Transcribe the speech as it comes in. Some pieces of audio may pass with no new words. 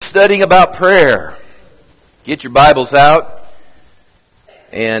studying about prayer. Get your Bibles out,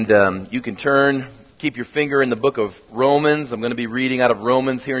 and you can keep your finger in the book of Romans. I'm going to be reading out of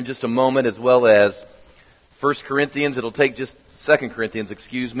Romans here in just a moment, as well as 1 Corinthians. It'll take just 2 Corinthians,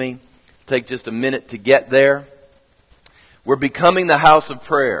 It'll take just a minute to get there. We're becoming the house of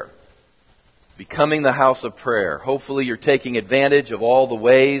prayer. Becoming the house of prayer. Hopefully you're taking advantage of all the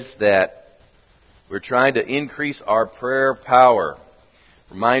ways that we're trying to increase our prayer power.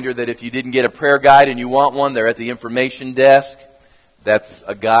 Reminder that if you didn't get a prayer guide and you want one, they're at the information desk. That's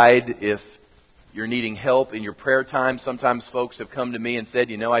a guide if you're needing help in your prayer time. Sometimes folks have come to me and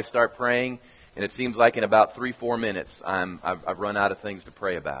said, I start praying and it seems like in about 3-4 minutes I've run out of things to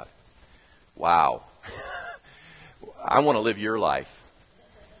pray about. Wow. I want to live your life.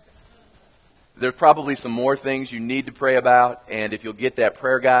 There's probably some more things you need to pray about, and if you'll get that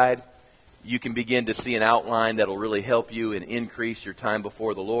prayer guide, you can begin to see an outline that'll really help you and increase your time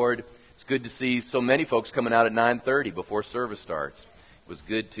before the Lord. It's good to see so many folks coming out at 9:30 before service starts. It was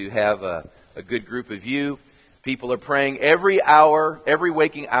good to have a good group of you. People are praying every hour, every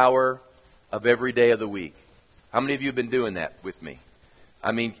waking hour of every day of the week. How many of you have been doing that with me?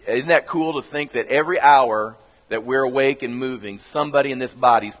 I mean, isn't that cool to think that every hour that we're awake and moving, somebody in this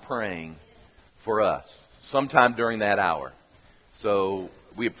body's praying for us sometime during that hour. So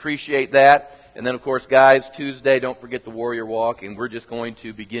we appreciate that. And then, of course, guys, Tuesday, don't forget the Warrior Walk. And we're just going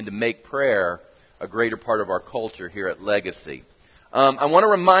to begin to make prayer a greater part of our culture here at Legacy. I want to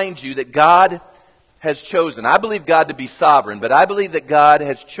remind you that God has chosen. I believe God to be sovereign, but I believe that God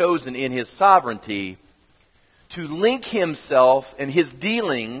has chosen in His sovereignty to link Himself and His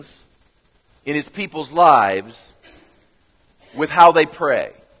dealings in His people's lives with how they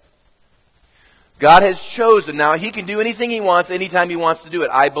pray. God has chosen. Now, He can do anything He wants, anytime He wants to do it.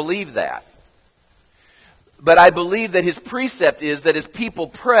 I believe that. But I believe that His precept is that as people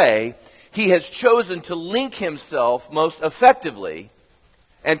pray, He has chosen to link Himself most effectively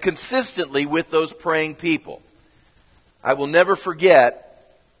and consistently with those praying people. I will never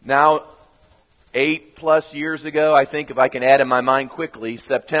forget, now 8+ years ago, I think if I can add in my mind quickly,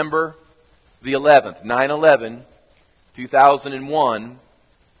 September the 11th, 9/11, 2001,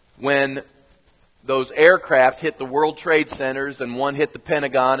 when those aircraft hit the World Trade Centers, and one hit the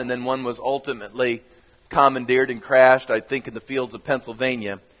Pentagon, and then one was ultimately commandeered and crashed, I think, in the fields of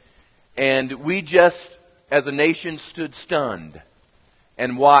Pennsylvania. And we just, as a nation, stood stunned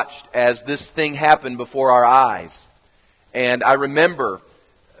and watched as this thing happened before our eyes. And I remember,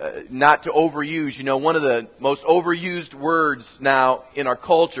 not to overuse, one of the most overused words now in our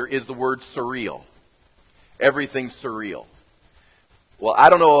culture is the word surreal. Everything's surreal. Well,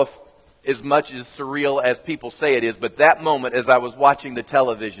 I don't know if as much as surreal as people say it is, but that moment as I was watching the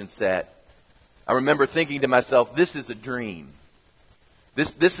television set, I remember thinking to myself, this is a dream.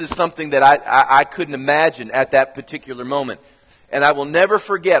 This is something that I couldn't imagine at that particular moment. And I will never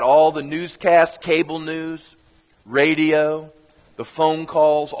forget all the newscasts, cable news, radio, the phone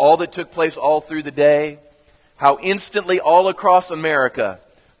calls, all that took place all through the day, how instantly all across America,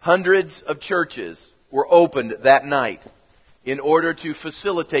 hundreds of churches were opened that night in order to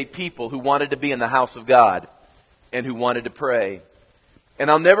facilitate people who wanted to be in the house of God and who wanted to pray. And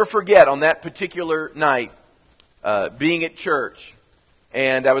I'll never forget on that particular night being at church,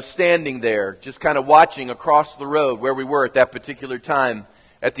 and I was standing there just kind of watching across the road where we were at that particular time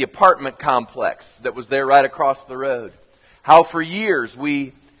at the apartment complex that was there right across the road. How for years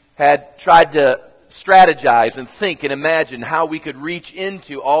we had tried to strategize and think and imagine how we could reach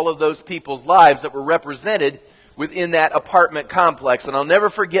into all of those people's lives that were represented within that apartment complex. And I'll never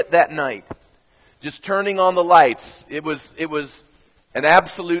forget that night. Just turning on the lights. It was an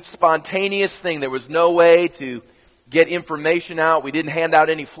absolute spontaneous thing. There was no way to get information out. We didn't hand out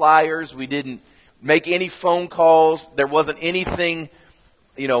any flyers. We didn't make any phone calls. There wasn't anything,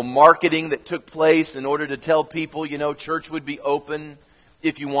 marketing that took place in order to tell people, church would be open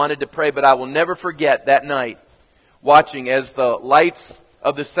if you wanted to pray. But I will never forget that night watching as the lights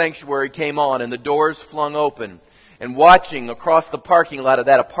of the sanctuary came on and the doors flung open, and watching across the parking lot of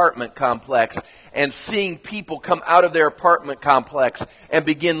that apartment complex and seeing people come out of their apartment complex and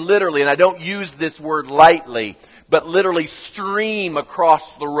begin literally, and I don't use this word lightly, but literally stream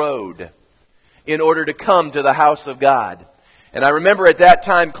across the road in order to come to the house of God. And I remember at that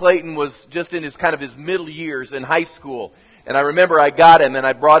time Clayton was just in his middle years in high school. And I remember I got him and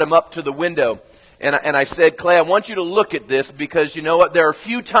I brought him up to the window. And I said, Clay, I want you to look at this, because you know what? There are a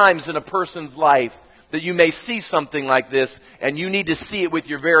few times in a person's life that you may see something like this, and you need to see it with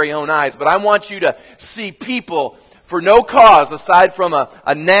your very own eyes. But I want you to see people for no cause aside from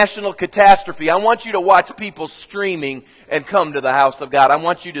a national catastrophe. I want you to watch people streaming and come to the house of God. I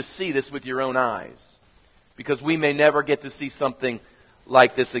want you to see this with your own eyes, because we may never get to see something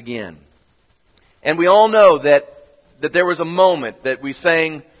like this again. And we all know that there was a moment that we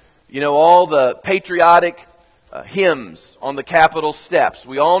sang, all the patriotic hymns on the Capitol steps.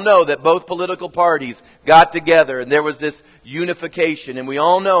 We all know that both political parties got together and there was this unification. And we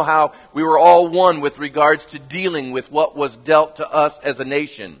all know how we were all one with regards to dealing with what was dealt to us as a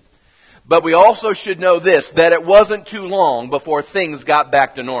nation. But we also should know this, that it wasn't too long before things got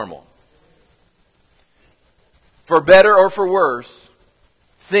back to normal. For better or for worse,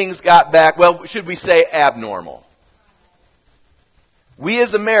 things got back, should we say abnormal? We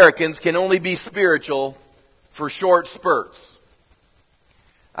as Americans can only be spiritual for short spurts.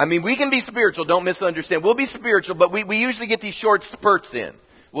 I mean, we can be spiritual, don't misunderstand. We'll be spiritual, but we usually get these short spurts in.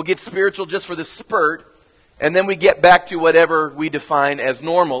 We'll get spiritual just for the spurt, and then we get back to whatever we define as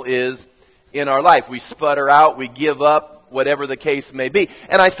normal is in our life. We sputter out, we give up, whatever the case may be.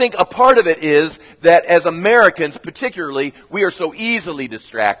 And I think a part of it is that as Americans particularly, we are so easily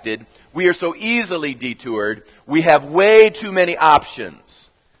distracted, we are so easily detoured, we have way too many options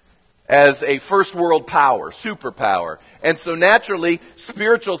as a first world power, superpower. And so naturally,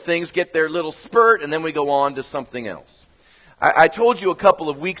 spiritual things get their little spurt and then we go on to something else. I told you a couple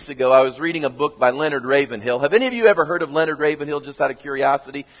of weeks ago, I was reading a book by Leonard Ravenhill. Have any of you ever heard of Leonard Ravenhill, just out of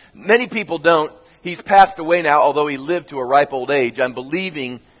curiosity? Many people don't. He's passed away now, although he lived to a ripe old age. I'm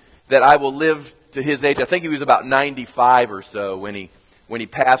believing that I will live to his age. I think he was about 95 or so when he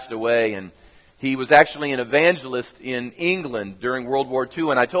passed away. And he was actually an evangelist in England during World War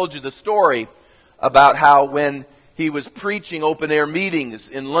II. And I told you the story about how when he was preaching open-air meetings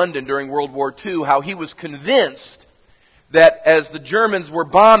in London during World War II, how he was convinced that as the Germans were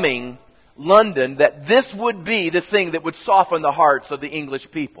bombing London, that this would be the thing that would soften the hearts of the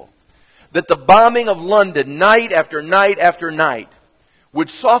English people. That the bombing of London night after night after night would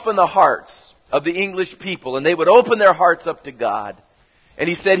soften the hearts of the English people, and they would open their hearts up to God. And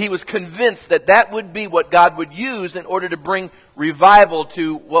he said he was convinced that that would be what God would use in order to bring revival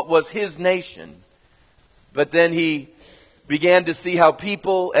to what was his nation. But then he began to see how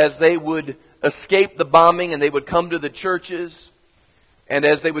people, as they would escape the bombing and they would come to the churches, and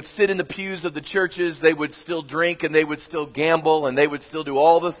as they would sit in the pews of the churches, they would still drink and they would still gamble and they would still do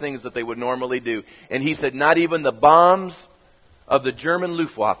all the things that they would normally do. And he said not even the bombs of the German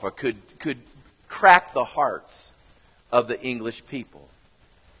Luftwaffe could crack the hearts of the English people.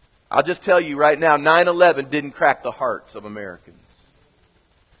 I'll just tell you right now, 9/11 didn't crack the hearts of Americans.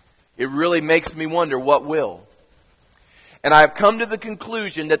 It really makes me wonder what will. And I have come to the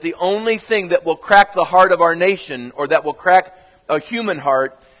conclusion that the only thing that will crack the heart of our nation, or that will crack a human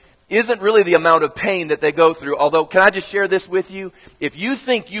heart, isn't really the amount of pain that they go through. Although, can I just share this with you? If you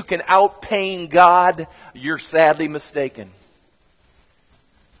think you can outpain God, you're sadly mistaken.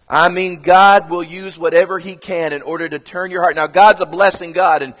 I mean, God will use whatever He can in order to turn your heart. Now, God's a blessing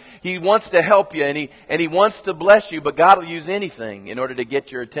God, and He wants to help you, and He wants to bless you, but God will use anything in order to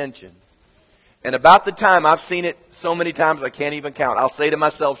get your attention. And about the time, I've seen it so many times I can't even count, I'll say to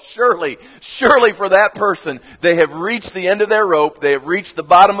myself, surely for that person, they have reached the end of their rope, they have reached the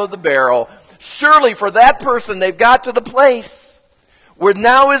bottom of the barrel. Surely for that person, they've got to the place where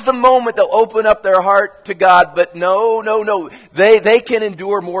now is the moment they'll open up their heart to God. But no. They can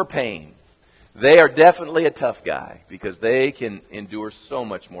endure more pain. They are definitely a tough guy because they can endure so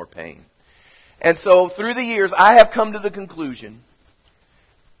much more pain. And so through the years, I have come to the conclusion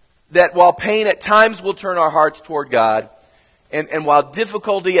that while pain at times will turn our hearts toward God, and while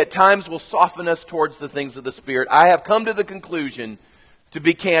difficulty at times will soften us towards the things of the Spirit, I have come to the conclusion, to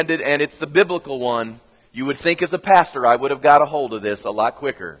be candid, and it's the biblical one. You would think as a pastor I would have got a hold of this a lot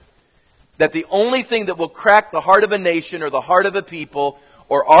quicker. That the only thing that will crack the heart of a nation or the heart of a people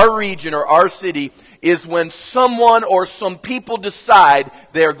or our region or our city is when someone or some people decide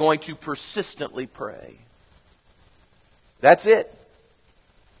they are going to persistently pray. That's it.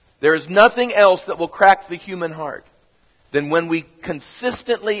 There is nothing else that will crack the human heart than when we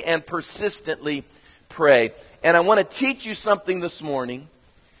consistently and persistently pray. And I want to teach you something this morning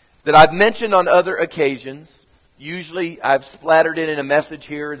that I've mentioned on other occasions. Usually I've splattered it in a message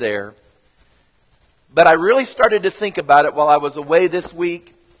here or there. But I really started to think about it while I was away this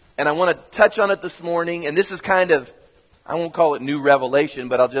week. And I want to touch on it this morning. And this is kind of, I won't call it new revelation,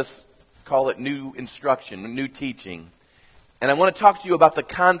 but I'll just call it new instruction, new teaching. And I want to talk to you about the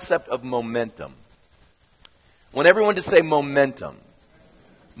concept of momentum. I want everyone to say momentum.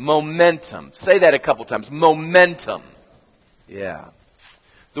 Momentum. Say that a couple times. Momentum. Yeah.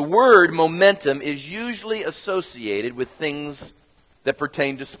 The word momentum is usually associated with things that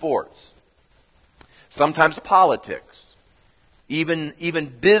pertain to sports. Sometimes politics, even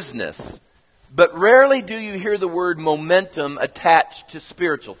business. But rarely do you hear the word momentum attached to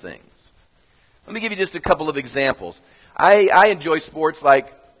spiritual things. Let me give you just a couple of examples. I enjoy sports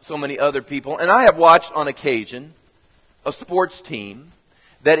like so many other people, and I have watched on occasion a sports team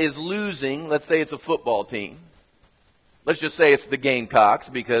that is losing. Let's say it's a football team. Let's just say it's the Gamecocks,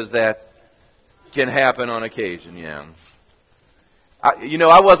 because that can happen on occasion, yeah.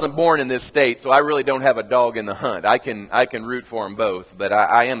 I wasn't born in this state, so I really don't have a dog in the hunt. I can root for them both, but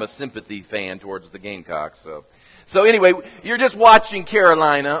I am a sympathy fan towards the Gamecocks. So anyway, you're just watching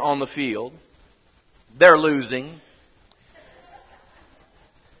Carolina on the field. They're losing.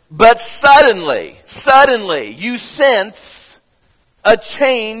 But suddenly, you sense a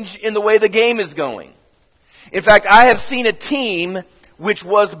change in the way the game is going. In fact, I have seen a team which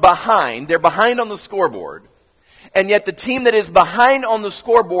was behind. They're behind on the scoreboard. And yet the team that is behind on the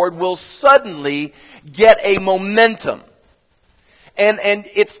scoreboard will suddenly get a momentum. And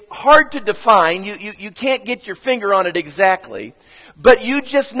it's hard to define. You can't get your finger on it exactly. But you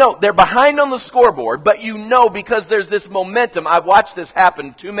just know they're behind on the scoreboard, but you know because there's this momentum. I've watched this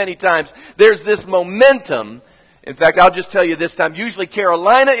happen too many times. There's this momentum. In fact, I'll just tell you this time, usually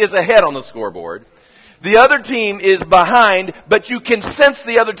Carolina is ahead on the scoreboard. The other team is behind, but you can sense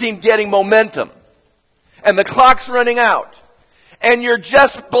the other team getting momentum. And the clock's running out. And you're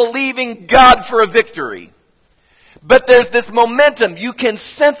just believing God for a victory. But there's this momentum. You can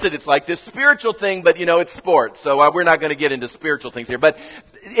sense it. It's like this spiritual thing, but it's sports. So we're not going to get into spiritual things here. But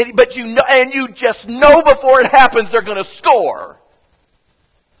you know, and you just know before it happens they're going to score.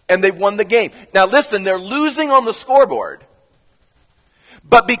 And they've won the game. Now listen, they're losing on the scoreboard.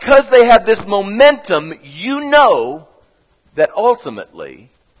 But because they have this momentum, you know that ultimately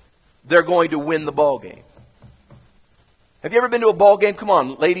they're going to win the ball game. Have you ever been to a ball game? Come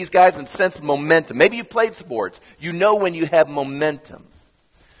on, ladies, guys, and sense momentum. Maybe you played sports. You know when you have momentum.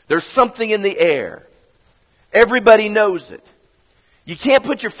 There's something in the air. Everybody knows it. You can't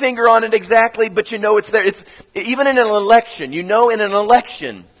put your finger on it exactly, but you know it's there. It's even in an election. You know in an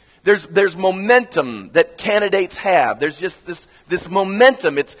election, there's momentum that candidates have. There's just this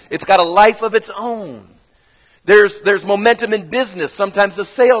momentum. It's got a life of its own. There's momentum in business. Sometimes a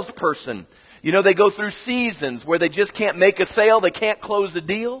salesperson, they go through seasons where they just can't make a sale. They can't close a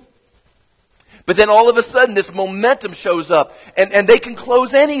deal. But then all of a sudden this momentum shows up and they can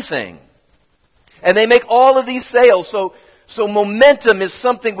close anything. And they make all of these sales. So momentum is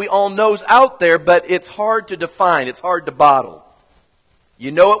something we all know is out there, but it's hard to define. It's hard to bottle.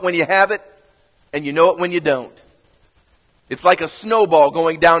 You know it when you have it, and you know it when you don't. It's like a snowball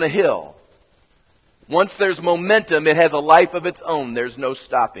going down a hill. Once there's momentum, it has a life of its own. There's no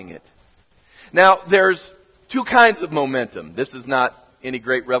stopping it. Now, there's two kinds of momentum. This is not any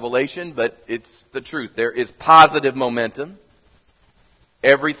great revelation, but it's the truth. There is positive momentum.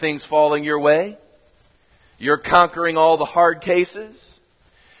 Everything's falling your way. You're conquering all the hard cases.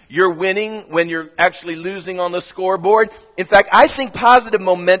 You're winning when you're actually losing on the scoreboard. In fact, I think positive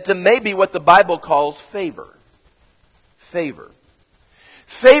momentum may be what the Bible calls favor. Favor.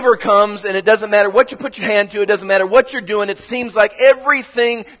 Favor comes, and it doesn't matter what you put your hand to. It doesn't matter what you're doing. It seems like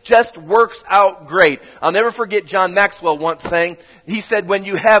everything just works out great. I'll never forget John Maxwell once saying, he said, when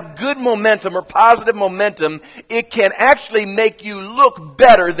you have good momentum or positive momentum, it can actually make you look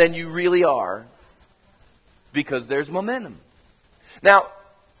better than you really are. Because there's momentum. Now,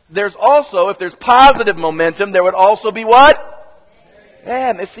 there's also, if there's positive momentum, there would also be what?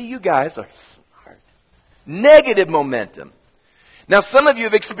 Man, see, you guys are smart. Negative momentum. Now, some of you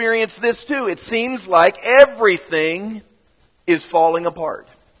have experienced this too. It seems like everything is falling apart.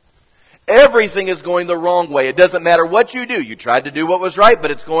 Everything is going the wrong way. It doesn't matter what you do. You tried to do what was right,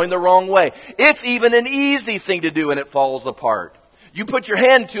 but it's going the wrong way. It's even an easy thing to do and it falls apart. You put your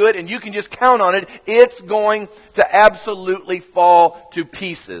hand to it and you can just count on it. It's going to absolutely fall to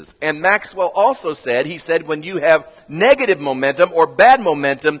pieces. And Maxwell also said, he said, when you have negative momentum or bad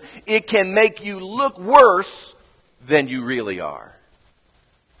momentum, it can make you look worse than you really are.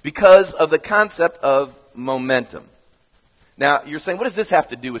 Because of the concept of momentum. Now, you're saying, what does this have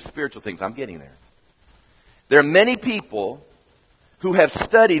to do with spiritual things? I'm getting there. There are many people who have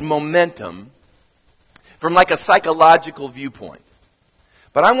studied momentum from like a psychological viewpoint.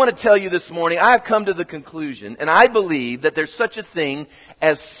 But I want to tell you this morning, I have come to the conclusion, and I believe that there's such a thing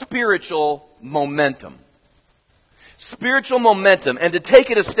as spiritual momentum. Spiritual momentum. And to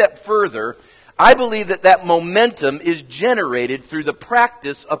take it a step further, I believe that momentum is generated through the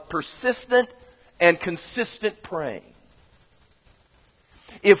practice of persistent and consistent praying.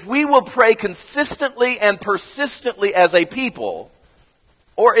 if we will pray consistently and persistently as a people,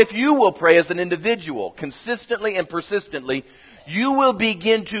 or if you will pray as an individual consistently and persistently, you will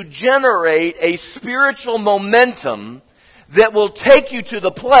begin to generate a spiritual momentum that will take you to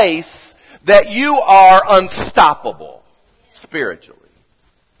the place that you are unstoppable spiritually.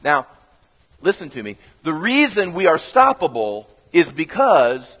 Now, listen to me. The reason we are stoppable is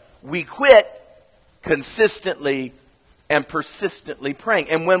because we quit consistently and persistently praying.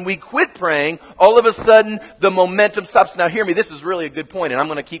 And when we quit praying, all of a sudden the momentum stops. Now hear me, this is really a good point, and I'm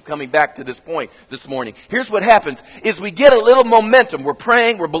going to keep coming back to this point this morning. Here's what happens, is we get a little momentum. We're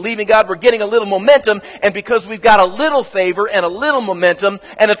praying, we're believing God, we're getting a little momentum, and because we've got a little favor and a little momentum,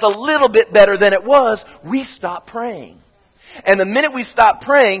 and it's a little bit better than it was, we stop praying. And the minute we stop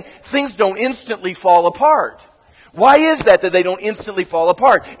praying, things don't instantly fall apart. Why is that they don't instantly fall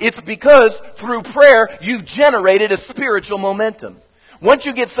apart? It's because through prayer, you've generated a spiritual momentum. Once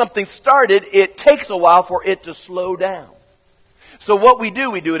you get something started, it takes a while for it to slow down. So what we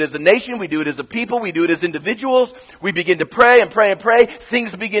do it as a nation, we do it as a people, we do it as individuals. We begin to pray and pray and pray.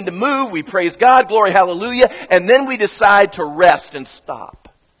 Things begin to move. We praise God, glory, hallelujah. And then we decide to rest and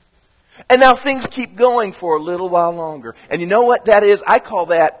stop. And now things keep going for a little while longer. And you know what that is? I call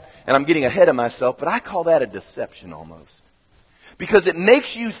that, and I'm getting ahead of myself, but I call that a deception almost. Because it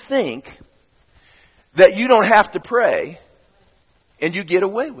makes you think that you don't have to pray and you get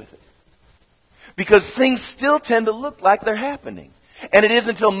away with it. Because things still tend to look like they're happening. And it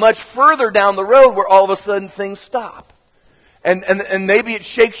isn't until much further down the road where all of a sudden things stop. And maybe it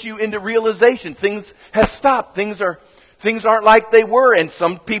shakes you into realization. Things have stopped. Things aren't like they were. And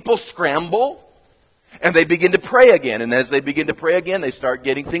some people scramble. And they begin to pray again. And as they begin to pray again, they start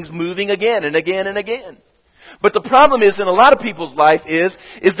getting things moving again and again and again. But the problem is in a lot of people's life is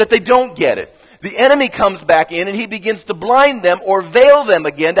that they don't get it. The enemy comes back in and he begins to blind them or veil them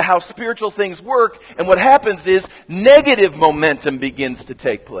again to how spiritual things work. And what happens is negative momentum begins to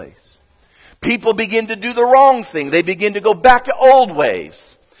take place. People begin to do the wrong thing. They begin to go back to old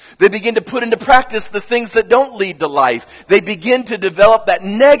ways. They begin to put into practice the things that don't lead to life. They begin to develop that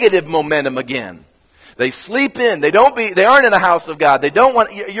negative momentum again. They sleep in. They aren't in the house of God.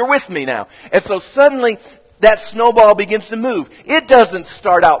 You're with me now. And so suddenly that snowball begins to move. It doesn't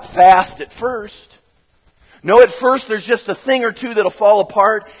start out fast at first. No, at first there's just a thing or two that'll fall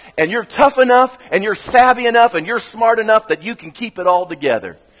apart, and you're tough enough, and you're savvy enough, and you're smart enough that you can keep it all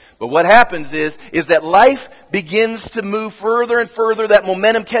together. But what happens is that life begins to move further and further. That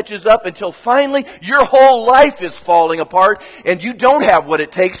momentum catches up until finally your whole life is falling apart, and you don't have what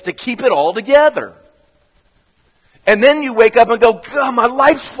it takes to keep it all together. And then you wake up and go, God, my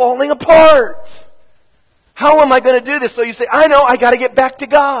life's falling apart. How am I going to do this? So you say, I know, I got to get back to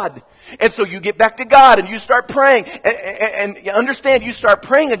God. And so you get back to God and you start praying. And you understand, you start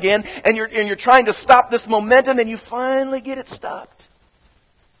praying again and you're trying to stop this momentum and you finally get it stopped.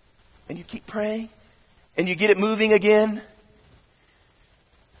 And you keep praying and you get it moving again.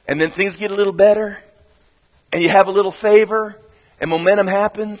 And then things get a little better and you have a little favor and momentum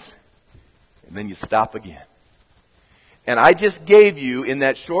happens. And then you stop again. And I just gave you, in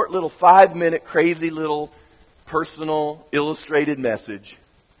that short little 5-minute crazy little personal illustrated message,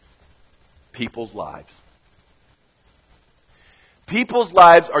 people's lives. People's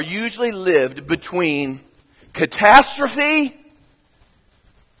lives are usually lived between catastrophe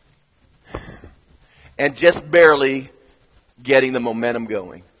and just barely getting the momentum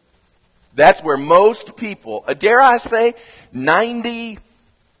going. That's where most people, dare I say, 99%.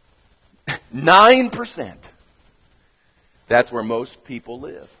 That's where most people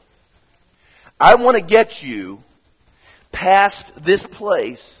live. I want to get you past this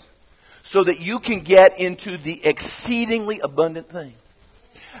place so that you can get into the exceedingly abundant thing.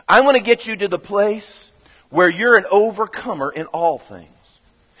 I want to get you to the place where you're an overcomer in all things.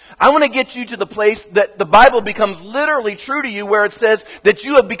 I want to get you to the place that the Bible becomes literally true to you, where it says that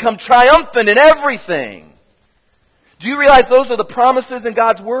you have become triumphant in everything. Do you realize those are the promises in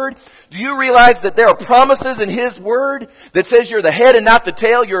God's Word? Do you realize that there are promises in His Word that says you're the head and not the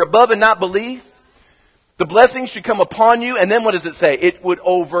tail, you're above and not beneath? The blessings should come upon you, and then what does it say? It would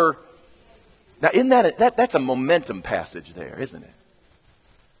over... Now, isn't that's a momentum passage there, isn't it?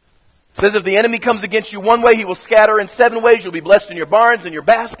 It says if the enemy comes against you one way, he will scatter in 7 ways. You'll be blessed in your barns and your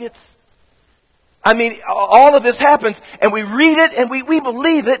baskets. I mean, all of this happens, and we read it, and we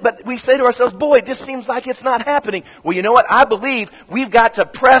believe it, but we say to ourselves, boy, it just seems like it's not happening. Well, you know what? I believe we've got to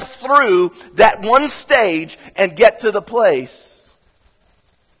press through that one stage and get to the place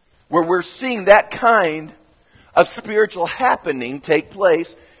where we're seeing that kind of spiritual happening take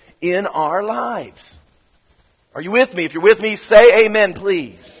place in our lives. Are you with me? If you're with me, say amen,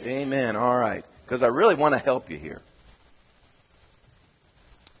 please. Amen. All right. Because I really want to help you here.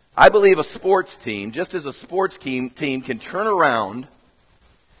 I believe a sports team, just as a sports team can turn around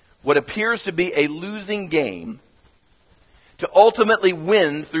what appears to be a losing game to ultimately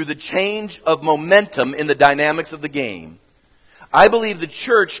win through the change of momentum in the dynamics of the game, I believe the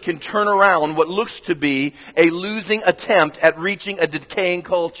church can turn around what looks to be a losing attempt at reaching a decaying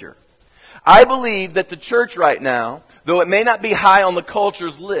culture. I believe that the church right now, though it may not be high on the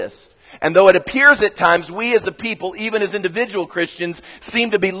culture's list, and though it appears at times we as a people, even as individual Christians,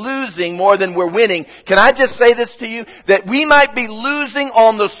 seem to be losing more than we're winning, can I just say this to you? That we might be losing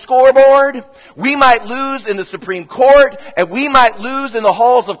on the scoreboard, we might lose in the Supreme Court, and we might lose in the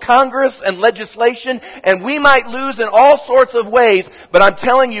halls of Congress and legislation, and we might lose in all sorts of ways, but I'm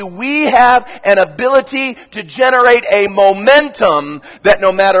telling you, we have an ability to generate a momentum that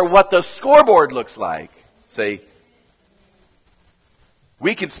no matter what the scoreboard looks like, say,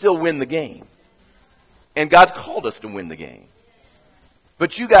 we can still win the game. And God's called us to win the game.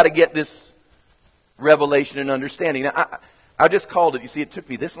 But you got to get this revelation and understanding. Now, I just called it. You see, it took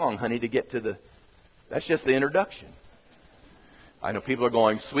me this long, honey, to get to that's just the introduction. I know people are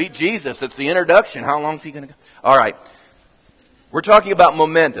going, sweet Jesus, it's the introduction. How long is he going to go? All right. We're talking about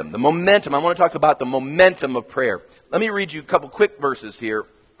momentum. The momentum. I want to talk about the momentum of prayer. Let me read you a couple quick verses here.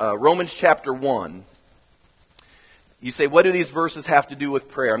 Romans chapter 1. You say, what do these verses have to do with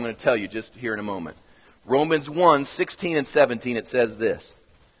prayer? I'm going to tell you just here in a moment. Romans 1, 16 and 17, it says this.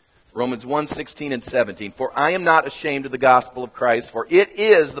 Romans 1, 16 and 17. For I am not ashamed of the gospel of Christ, for it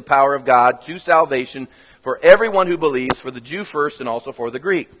is the power of God to salvation for everyone who believes, for the Jew first and also for the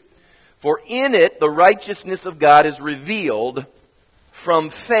Greek. For in it the righteousness of God is revealed from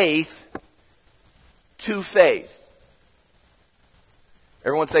faith to faith.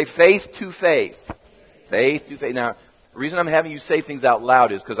 Everyone say faith to faith. Faith to faith. Now, the reason I'm having you say things out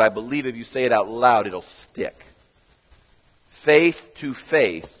loud is because I believe if you say it out loud, it'll stick. Faith to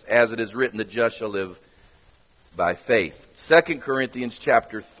faith, as it is written, the just shall live by faith. 2 Corinthians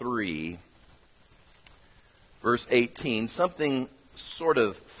chapter 3, verse 18, something sort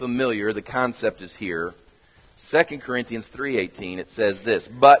of familiar. The concept is here. 2 Corinthians 3:18, it says this,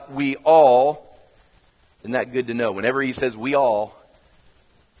 but we all, isn't that good to know? Whenever he says we all,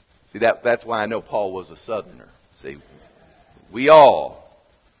 see, that's why I know Paul was a Southerner. See, we all,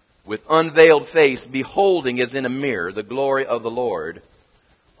 with unveiled face, beholding as in a mirror the glory of the Lord,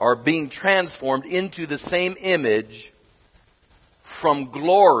 are being transformed into the same image from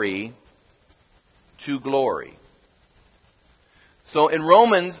glory to glory. So in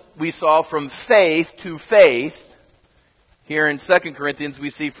Romans, we saw from faith to faith. Here in 2 Corinthians, we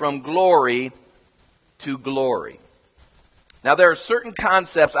see from glory to glory. Now, there are certain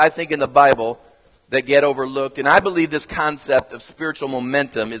concepts, I think, in the Bible that get overlooked, and I believe this concept of spiritual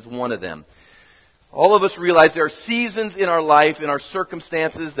momentum is one of them. All of us realize there are seasons in our life, in our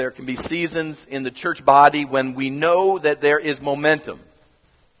circumstances. There can be seasons in the church body when we know that there is momentum.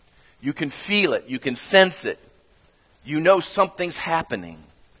 You can feel it. You can sense it. You know something's happening.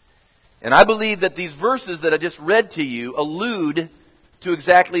 And I believe that these verses that I just read to you allude to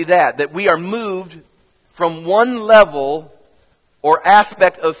exactly that, that we are moved from one level or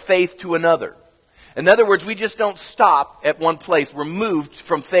aspect of faith to another. In other words, we just don't stop at one place. We're moved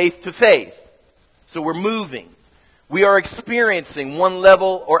from faith to faith. So we're moving. We are experiencing one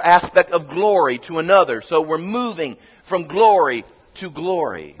level or aspect of glory to another. So we're moving from glory to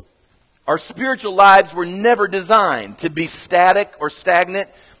glory. Our spiritual lives were never designed to be static or stagnant,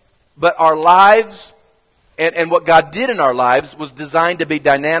 but our lives and what God did in our lives was designed to be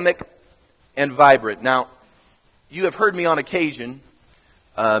dynamic and vibrant. Now, you have heard me on occasion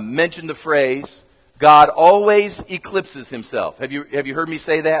mention the phrase, God always eclipses himself. Have you heard me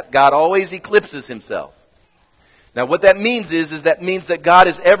say that? God always eclipses himself. Now what that means is that means that God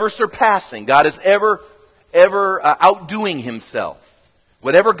is ever surpassing. God is ever outdoing himself.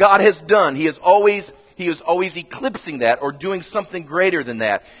 Whatever God has done, He is always eclipsing that or doing something greater than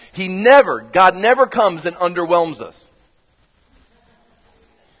that. God never comes and underwhelms us.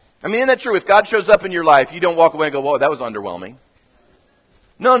 I mean, isn't that true? If God shows up in your life, you don't walk away and go, whoa, that was underwhelming.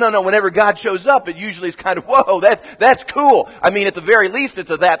 No. Whenever God shows up, it usually is kind of, whoa, that's cool. I mean, at the very least, it's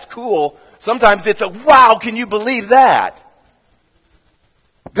a that's cool. Sometimes it's a, wow, can you believe that?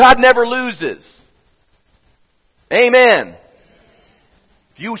 God never loses. Amen.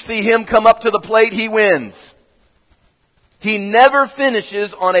 If you see Him come up to the plate, He wins. He never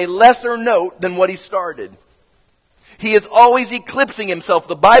finishes on a lesser note than what He started. He is always eclipsing Himself.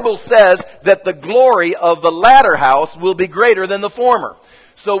 The Bible says that the glory of the latter house will be greater than the former.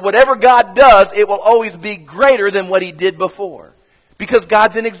 So whatever God does, it will always be greater than what he did before. Because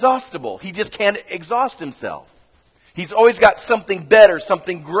God's inexhaustible. He just can't exhaust himself. He's always got something better,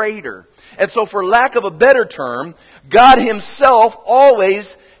 something greater. And so for lack of a better term, God himself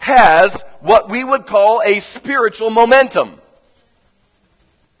always has what we would call a spiritual momentum.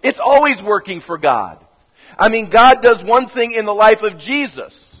 It's always working for God. I mean, God does one thing in the life of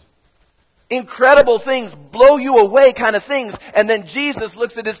Jesus. Incredible things, blow you away kind of things. And then Jesus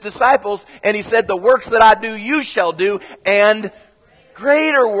looks at his disciples and he said, the works that I do, you shall do, and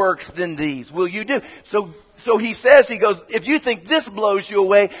greater works than these will you do. So he says, he goes, if you think this blows you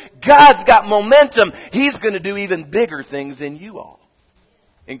away, God's got momentum. He's going to do even bigger things than you all.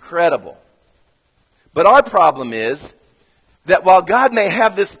 Incredible. But our problem is that while God may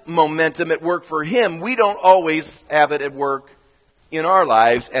have this momentum at work for him, we don't always have it at work in our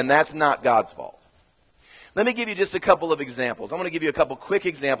lives, and that's not God's fault. Let me give you just a couple of examples. I'm going to give you a couple quick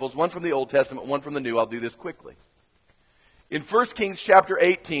examples, one from the Old Testament, one from the New. I'll do this quickly. In 1 Kings chapter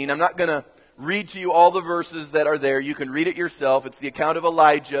 18, I'm not going to read to you all the verses that are there. You can read it yourself. It's the account of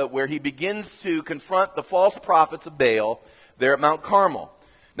Elijah where he begins to confront the false prophets of Baal there at Mount Carmel.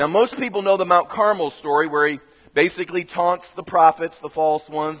 Now, most people know the Mount Carmel story where he basically taunts the prophets, the false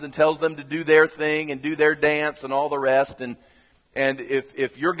ones, and tells them to do their thing and do their dance and all the rest. And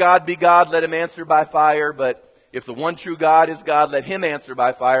if your God be God, let him answer by fire. But if the one true God is God, let him answer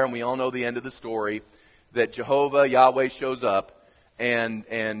by fire. And we all know the end of the story, that Jehovah, Yahweh, shows up and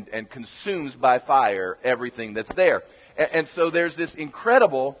consumes by fire everything that's there. And so there's this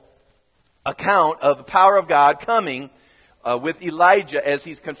incredible account of the power of God coming with Elijah as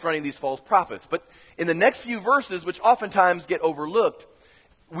he's confronting these false prophets. But in the next few verses, which oftentimes get overlooked,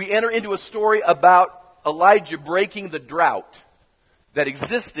 we enter into a story about Elijah breaking the drought that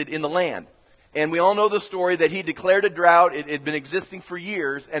existed in the land. And we all know the story that he declared a drought. It had been existing for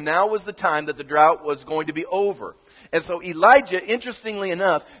years, and now was the time that the drought was going to be over. And so Elijah, interestingly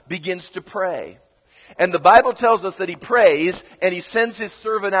enough, begins to pray. And the Bible tells us that he prays, and he sends his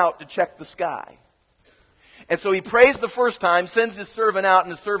servant out to check the sky. And so he prays the first time, sends his servant out,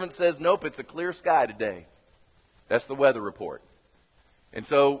 and the servant says, nope, it's a clear sky today. That's the weather report. And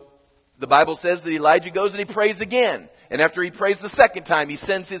so the Bible says that Elijah goes and he prays again. And after he prays the second time, he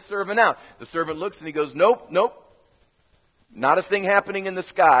sends his servant out. The servant looks and he goes, nope, not a thing happening in the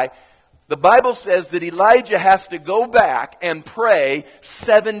sky. The Bible says that Elijah has to go back and pray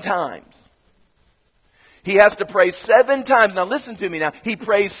 7 times. He has to pray 7 times. Now listen to me now. He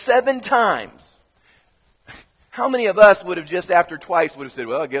prays 7 times. How many of us would have just after twice would have said,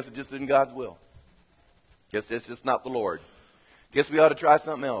 well, I guess it just isn't God's will. Guess it's just not the Lord. Guess we ought to try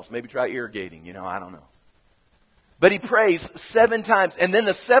something else. Maybe try irrigating. I don't know. But he prays 7 times. And then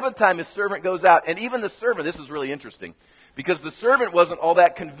the 7th time his servant goes out. And even the servant, this is really interesting, because the servant wasn't all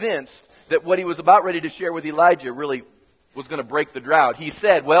that convinced that what he was about ready to share with Elijah really was going to break the drought. He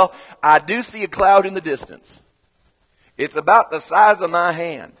said, well, I do see a cloud in the distance. It's about the size of my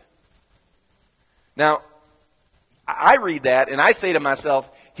hand. Now, I read that and I say to myself,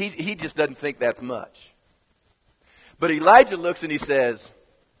 he just doesn't think that's much. But Elijah looks and he says,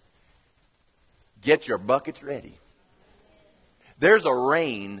 get your buckets ready. There's a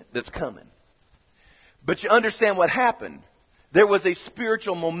rain that's coming. But you understand what happened. There was a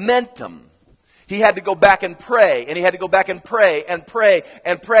spiritual momentum. He had to go back and pray, and he had to go back and pray and pray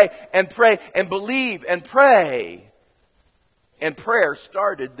and pray and pray and believe and pray. And prayer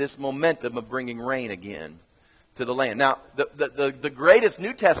started this momentum of bringing rain again to the land. Now, the greatest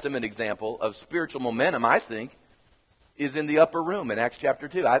New Testament example of spiritual momentum, I think, is in the upper room in Acts chapter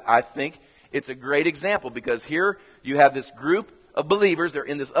 2. I think it's a great example because here you have this group of believers. They're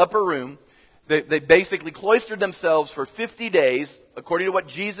in this upper room. They basically cloistered themselves for 50 days, according to what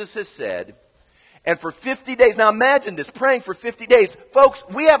Jesus has said. And for 50 days, now imagine this, praying for 50 days. Folks,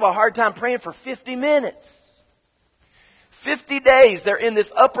 we have a hard time praying for 50 minutes. 50 days, they're in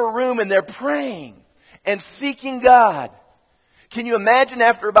this upper room and they're praying and seeking God. Can you imagine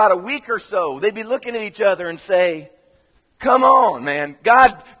after about a week or so, they'd be looking at each other and say, come on, man,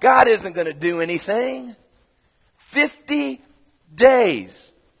 God isn't going to do anything. 50 days.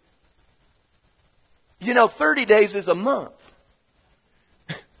 30 days is a month.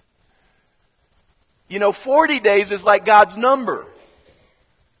 40 days is like God's number.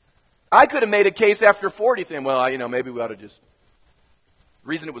 I could have made a case after 40 saying, well, maybe we ought to just... The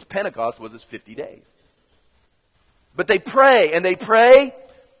reason it was Pentecost was it's 50 days. But they pray, and they pray,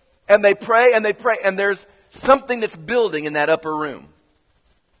 and they pray, and they pray, and there's something that's building in that upper room.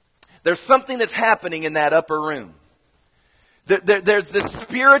 There's something that's happening in that upper room. There's this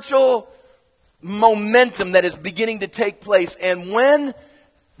spiritual momentum that is beginning to take place. And when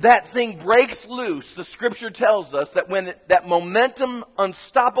that thing breaks loose, the Scripture tells us that when that momentum,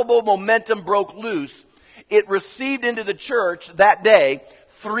 unstoppable momentum broke loose, it received into the church that day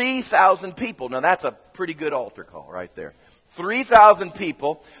 3,000 people. Now that's a pretty good altar call right there. 3,000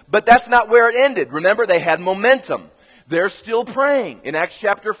 people, but that's not where it ended. Remember, they had momentum. They're still praying. In Acts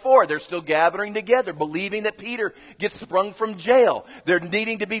chapter 4, they're still gathering together, believing that Peter gets sprung from jail. They're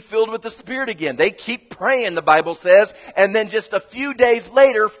needing to be filled with the Spirit again. They keep praying, the Bible says, and then just a few days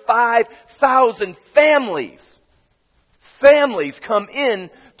later, 5,000 families come in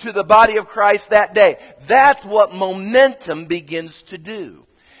to the body of Christ that day. That's what momentum begins to do.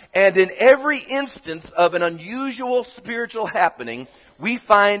 And in every instance of an unusual spiritual happening, we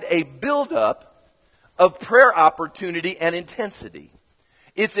find a buildup of prayer opportunity and intensity.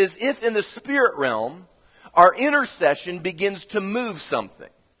 It's as if in the spirit realm, our intercession begins to move something.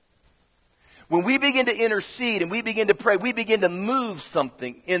 When we begin to intercede and we begin to pray, we begin to move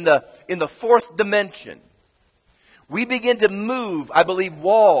something in the fourth dimension. We begin to move, I believe,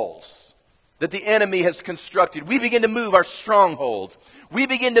 walls that the enemy has constructed. We begin to move our strongholds. We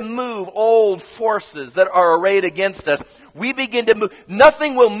begin to move old forces that are arrayed against us. We begin to move.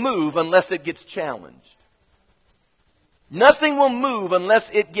 Nothing will move unless it gets challenged. Nothing will move unless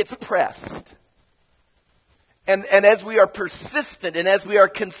it gets pressed. And as we are persistent and as we are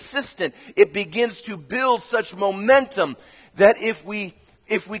consistent, it begins to build such momentum that if we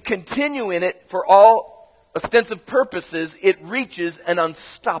continue in it for all ostensive purposes, it reaches an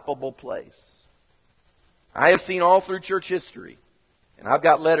unstoppable place. I have seen all through church history, and I've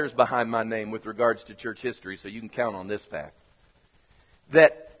got letters behind my name with regards to church history, so you can count on this fact,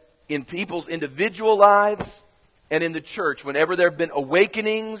 that in people's individual lives and in the church, whenever there have been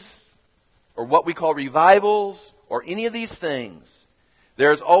awakenings or what we call revivals or any of these things,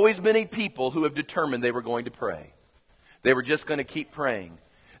 there's always been a people who have determined they were going to pray. They were just going to keep praying.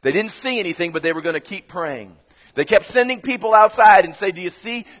 They didn't see anything, but they were going to keep praying. They kept sending people outside and say, do you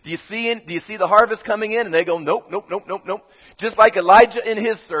see the harvest coming in? And they go, nope. Just like Elijah and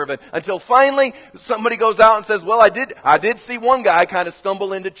his servant, until finally somebody goes out and says, well, I did see one guy kind of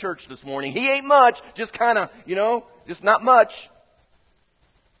stumble into church this morning. He ain't much, just kind of, just not much.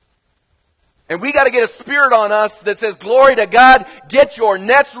 And we got to get a spirit on us that says, glory to God, get your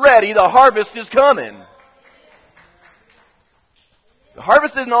nets ready, the harvest is coming. The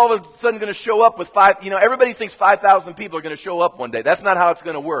harvest isn't all of a sudden going to show up with everybody thinks 5,000 people are going to show up one day. That's not how it's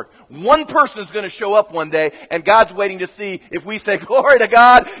going to work. One person is going to show up one day, and God's waiting to see if we say, glory to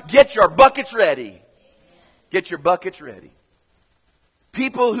God, get your buckets ready. Get your buckets ready.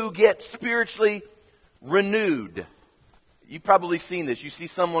 People who get spiritually renewed. You've probably seen this. You see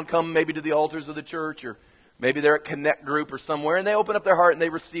someone come maybe to the altars of the church, or maybe they're at Connect Group or somewhere, and they open up their heart and they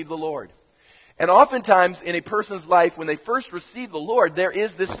receive the Lord. And oftentimes in a person's life, when they first receive the Lord, there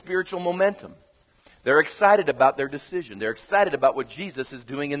is this spiritual momentum. They're excited about their decision. They're excited about what Jesus is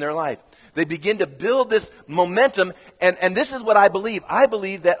doing in their life. They begin to build this momentum, and this is what I believe. I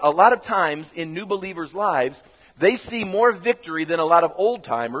believe that a lot of times in new believers' lives, they see more victory than a lot of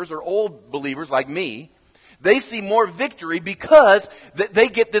old-timers or old believers like me. They see more victory because they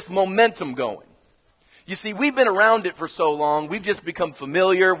get this momentum going. You see, we've been around it for so long, we've just become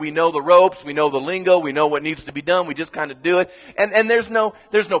familiar. We know the ropes, we know the lingo, we know what needs to be done. We just kind of do it. And there's no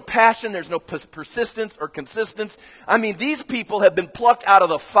passion, there's no persistence or consistency. I mean, these people have been plucked out of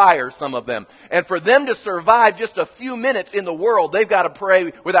the fire, some of them. And for them to survive just a few minutes in the world, they've got to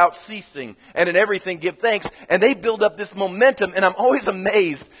pray without ceasing. And in everything, give thanks. And they build up this momentum. And I'm always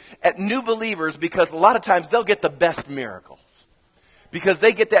amazed at new believers because a lot of times they'll get the best miracles. Because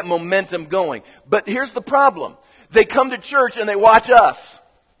they get that momentum going. But here's the problem. They come to church and they watch us.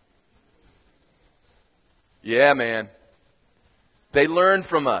 Yeah, man. They learn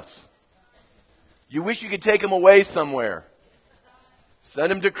from us. You wish you could take them away somewhere. Send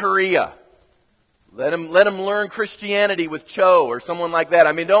them to Korea. Let them learn Christianity with Cho or someone like that.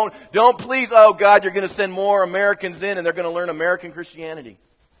 I mean, don't please, oh God, you're going to send more Americans in and they're going to learn American Christianity.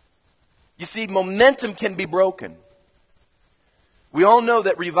 You see, momentum can be broken. We all know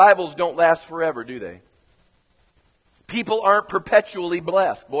that revivals don't last forever, do they? People aren't perpetually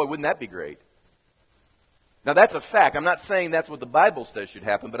blessed. Boy, wouldn't that be great? Now, that's a fact. I'm not saying that's what the Bible says should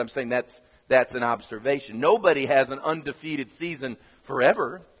happen, but I'm saying that's an observation. Nobody has an undefeated season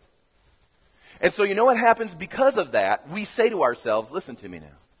forever. And so you know what happens because of that? We say to ourselves, listen to me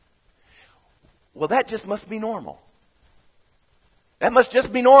now. Well, that just must be normal. That must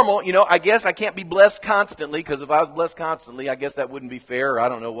just be normal. I guess I can't be blessed constantly, because if I was blessed constantly, I guess that wouldn't be fair, or I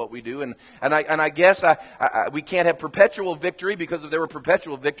don't know what we do. And I guess we can't have perpetual victory, because if there were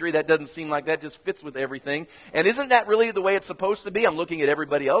perpetual victory, that doesn't seem like that just fits with everything. And isn't that really the way it's supposed to be? I'm looking at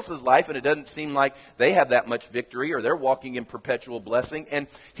everybody else's life, and it doesn't seem like they have that much victory, or they're walking in perpetual blessing. And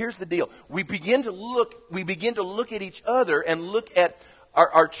here's the deal. We begin to look at each other and look at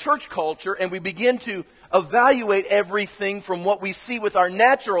our church culture, and we begin to evaluate everything from what we see with our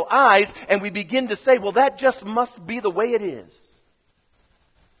natural eyes, and we begin to say, well, that just must be the way it is.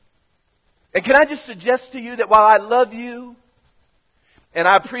 And can I just suggest to you that while I love you, and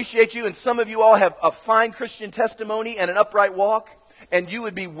I appreciate you, and some of you all have a fine Christian testimony and an upright walk, and you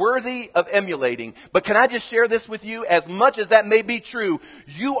would be worthy of emulating, but can I just share this with you? As much as that may be true,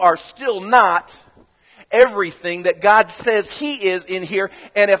 you are still not everything that God says He is in here.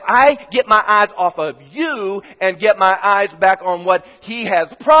 And if I get my eyes off of you and get my eyes back on what He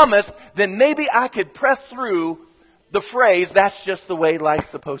has promised, then maybe I could press through the phrase, that's just the way life's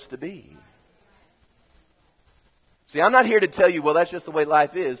supposed to be. See, I'm not here to tell you, well, that's just the way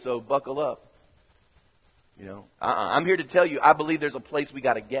life is, so buckle up. I'm here to tell you, I believe there's a place we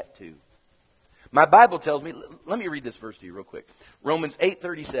got to get to. My Bible tells me, let me read this verse to you real quick. Romans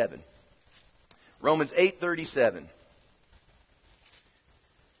 8:37. Romans 8:37.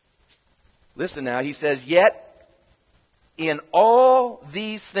 Listen now, he says, yet in all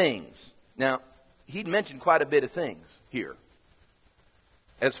these things. Now, he'd mentioned quite a bit of things here.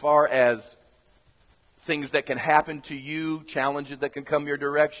 As far as things that can happen to you, challenges that can come your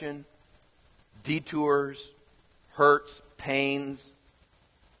direction, detours, hurts, pains.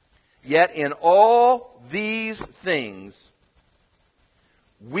 Yet in all these things,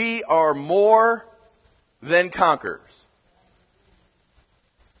 we are more than conquerors.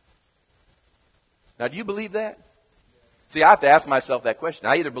 Now, do you believe that? See, I have to ask myself that question.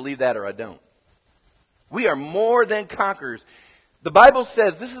 I either believe that or I don't. We are more than conquerors. The Bible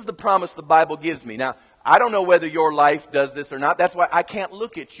says, this is the promise the Bible gives me. Now, I don't know whether your life does this or not. That's why I can't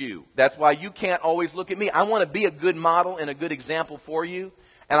look at you. That's why you can't always look at me. I want to be a good model and a good example for you,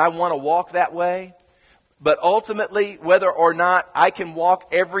 and I want to walk that way. But ultimately, whether or not I can walk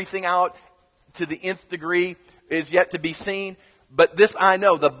everything out to the nth degree is yet to be seen. But this I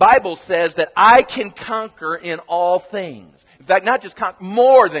know. The Bible says that I can conquer in all things. In fact, not just conquer,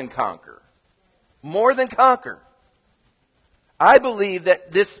 more than conquer. More than conquer. I believe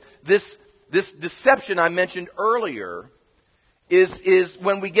that this deception I mentioned earlier is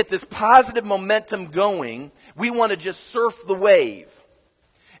when we get this positive momentum going, we want to just surf the wave.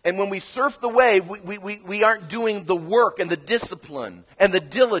 And when we surf the wave, we aren't doing the work and the discipline and the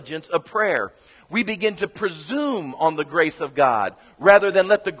diligence of prayer. We begin to presume on the grace of God rather than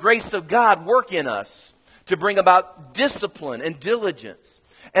let the grace of God work in us to bring about discipline and diligence.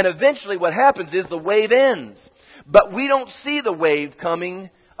 And eventually what happens is the wave ends. But we don't see the wave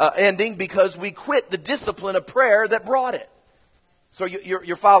ending because we quit the discipline of prayer that brought it. So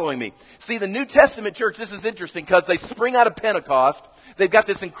you're following me. See, the New Testament church, this is interesting because they spring out of Pentecost. They've got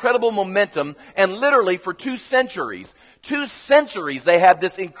this incredible momentum, and literally for 2 centuries they have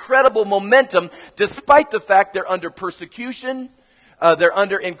this incredible momentum despite the fact they're under persecution, they're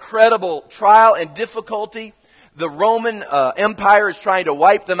under incredible trial and difficulty. The Roman Empire is trying to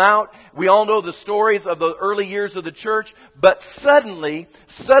wipe them out. We all know the stories of the early years of the church, but suddenly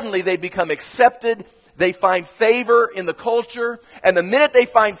they become accepted. They find favor in the culture, and the minute they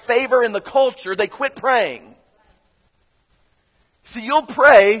find favor in the culture, they quit praying. See, you'll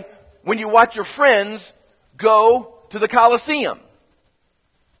pray when you watch your friends go to the Colosseum.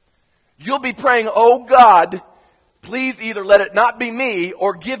 You'll be praying, oh God, please either let it not be me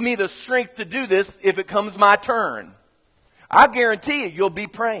or give me the strength to do this if it comes my turn. I guarantee you'll be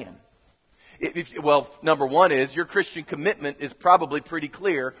praying. Well, number one is your Christian commitment is probably pretty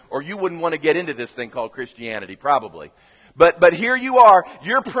clear, or you wouldn't want to get into this thing called Christianity, probably. But here you are,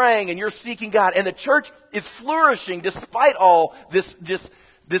 you're praying and you're seeking God, and the church is flourishing despite all this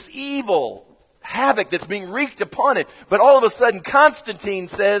evil havoc that's being wreaked upon it. But all of a sudden, Constantine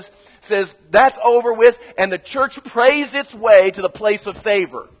says that's over with, and the church prays its way to the place of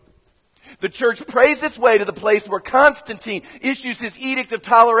favor. The church prays its way to the place where Constantine issues his edict of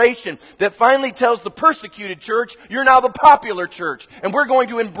toleration that finally tells the persecuted church, you're now the popular church, and we're going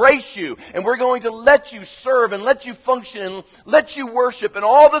to embrace you, and we're going to let you serve and let you function and let you worship and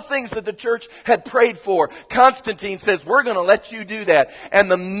all the things that the church had prayed for. Constantine says, we're going to let you do that. And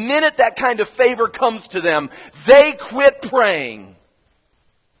the minute that kind of favor comes to them, they quit praying.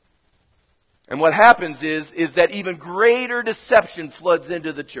 And what happens is that even greater deception floods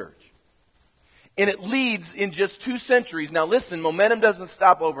into the church. And it leads in just 2 centuries. Now listen, momentum doesn't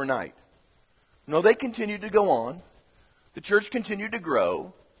stop overnight. No, they continued to go on. The church continued to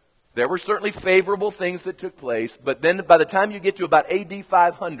grow. There were certainly favorable things that took place. But then by the time you get to about AD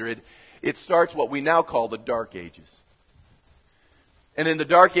 500, it starts what we now call the Dark Ages. And in the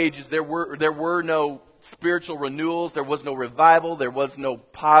Dark Ages, there were no spiritual renewals. There was no revival. There was no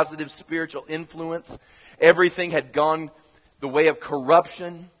positive spiritual influence. Everything had gone the way of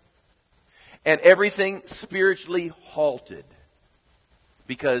corruption. And everything spiritually halted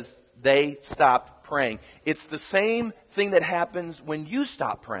because they stopped praying. It's the same thing that happens when you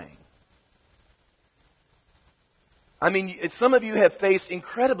stop praying. I mean, some of you have faced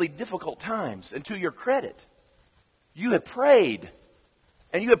incredibly difficult times, and to your credit, you have prayed,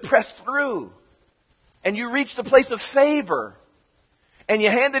 and you have pressed through, and you reached a place of favor, and you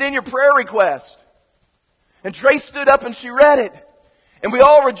handed in your prayer request. And Trace stood up and she read it. And we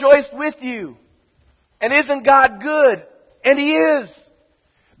all rejoiced with you. And isn't God good? And He is.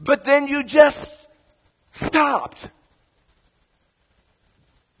 But then you just stopped.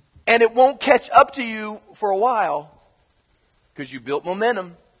 And it won't catch up to you for a while because you built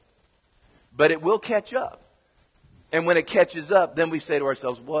momentum. But it will catch up. And when it catches up, then we say to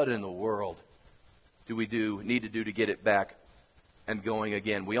ourselves, what in the world do we need to do to get it back and going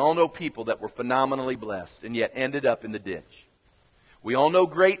again? We all know people that were phenomenally blessed and yet ended up in the ditch. We all know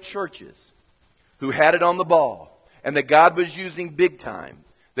great churches who had it on the ball and that God was using big time,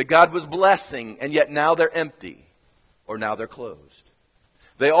 that God was blessing, and yet now they're empty or now they're closed.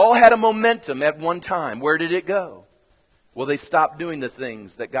 They all had a momentum at one time. Where did it go? Well, they stopped doing the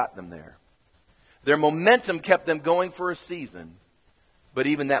things that got them there. Their momentum kept them going for a season, but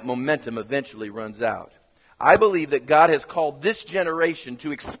even that momentum eventually runs out. I believe that God has called this generation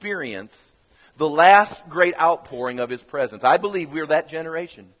to experience the last great outpouring of His presence. I believe we're that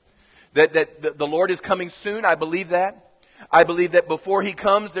generation. That the Lord is coming soon. I believe that. I believe that before He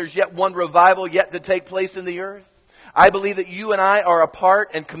comes, there's yet one revival yet to take place in the earth. I believe that you and I are a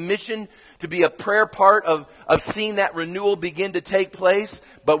part and commissioned to be a prayer part of seeing that renewal begin to take place.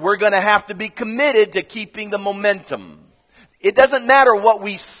 But we're going to have to be committed to keeping the momentum. It doesn't matter what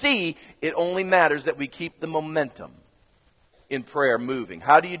we see. It only matters that we keep the momentum in prayer moving.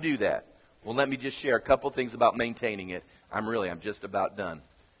 How do you do that? Well, let me just share a couple things about maintaining it. I'm just about done.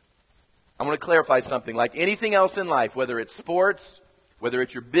 I want to clarify something. Like anything else in life, whether it's sports, whether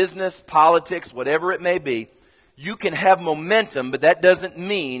it's your business, politics, whatever it may be, you can have momentum, but that doesn't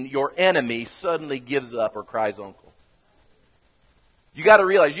mean your enemy suddenly gives up or cries uncle. You got to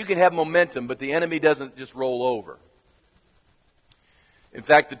realize you can have momentum, but the enemy doesn't just roll over. In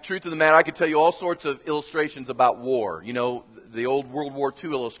fact, the truth of the matter, I could tell you all sorts of illustrations about war. You know, the old World War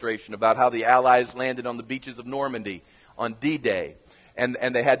II illustration about how the Allies landed on the beaches of Normandy on D-Day. And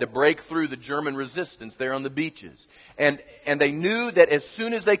they had to break through the German resistance there on the beaches. And they knew that as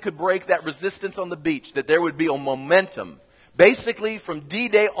soon as they could break that resistance on the beach, that there would be a momentum. Basically, from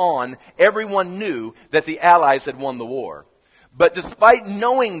D-Day on, everyone knew that the Allies had won the war. But despite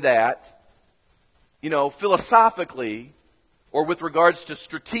knowing that, philosophically, or with regards to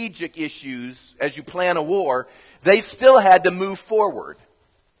strategic issues as you plan a war, they still had to move forward.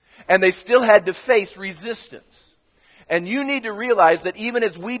 And they still had to face resistance. And you need to realize that even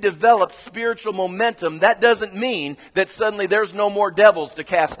as we develop spiritual momentum, that doesn't mean that suddenly there's no more devils to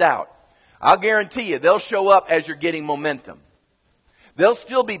cast out. I'll guarantee you, they'll show up as you're getting momentum. There'll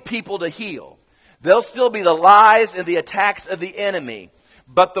still be people to heal. There'll still be the lies and the attacks of the enemy.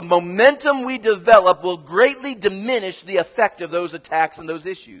 But the momentum we develop will greatly diminish the effect of those attacks and those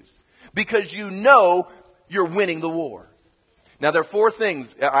issues. Because you know you're winning the war. Now, there are 4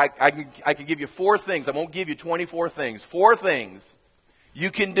 things. I can give you 4 things. I won't give you 24 things. 4 things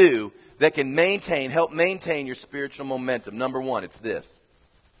you can do that can help maintain your spiritual momentum. Number 1, it's this.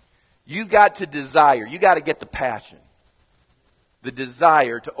 You've got to desire. You've got to get the passion. The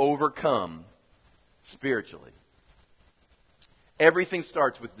desire to overcome spiritually. Everything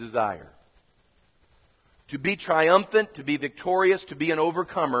starts with desire. To be triumphant, to be victorious, to be an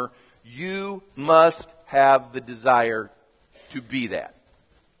overcomer, you must have the desire to be that.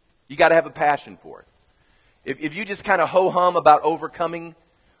 You got to have a passion for it. If you just kind of ho-hum about overcoming,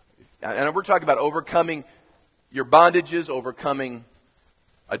 and we're talking about overcoming your bondages, overcoming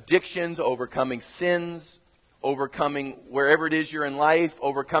addictions, overcoming sins, overcoming wherever it is you're in life,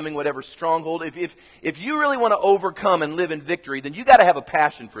 overcoming whatever stronghold. If you really want to overcome and live in victory, then you got to have a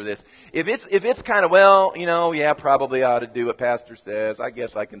passion for this. If it's kind of, probably ought to do what Pastor says. I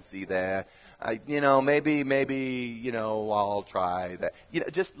guess I can see that. Maybe, I'll try that.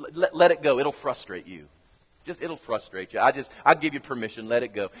 Just let it go. It'll frustrate you. Just it'll frustrate you. I'll give you permission. Let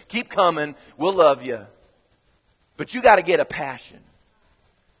it go. Keep coming. We'll love you. But you got to get a passion.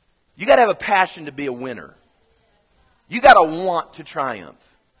 You got to have a passion to be a winner. You got to want to triumph.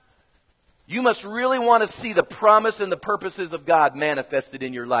 You must really want to see the promise and the purposes of God manifested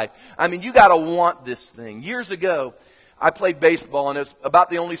in your life. I mean, you got to want this thing. Years ago, I played baseball, and it was about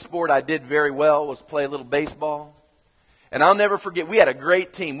the only sport I did very well was play a little baseball. And I'll never forget, we had a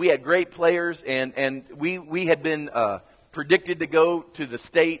great team. We had great players, and we had been predicted to go to the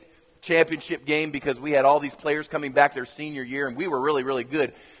state championship game because we had all these players coming back their senior year, and we were really, really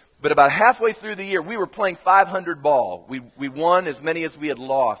good. But about halfway through the year, we were playing 500 ball. We won as many as we had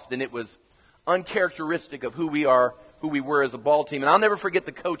lost, and it was uncharacteristic of who we were as a ball team. And I'll never forget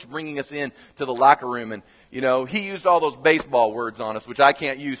the coach bringing us in to the locker room, and he used all those baseball words on us, which I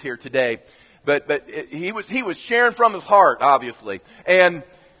can't use here today. But he was sharing from his heart, obviously. And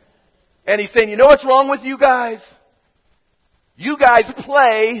he's saying, you know what's wrong with you guys? You guys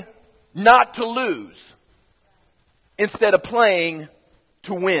play not to lose instead of playing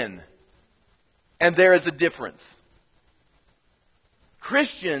to win. And there is a difference.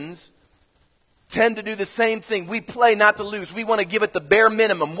 Christians tend to do the same thing. We play not to lose. We want to give it the bare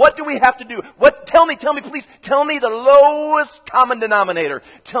minimum. What do we have to do? Tell me, please. Tell me the lowest common denominator.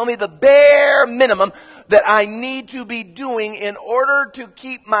 Tell me the bare minimum that I need to be doing in order to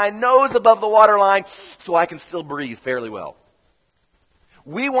keep my nose above the waterline so I can still breathe fairly well.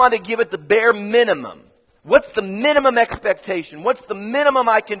 We want to give it the bare minimum. What's the minimum expectation? What's the minimum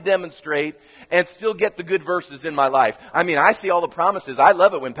I can demonstrate and still get the good verses in my life? I mean, I see all the promises. I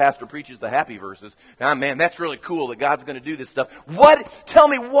love it when Pastor preaches the happy verses. Ah, man, that's really cool that God's going to do this stuff. Tell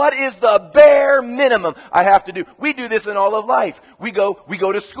me, what is the bare minimum I have to do? We do this in all of life. We go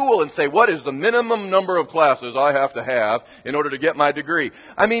to school and say, what is the minimum number of classes I have to have in order to get my degree?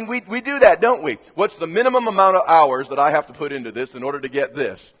 I mean, we do that, don't we? What's the minimum amount of hours that I have to put into this in order to get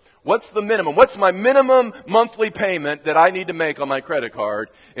this? What's the minimum? What's my minimum monthly payment that I need to make on my credit card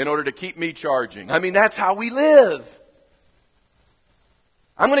in order to keep me charging? I mean, that's how we live.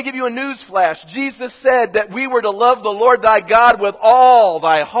 I'm going to give you a news flash. Jesus said that we were to love the Lord thy God with all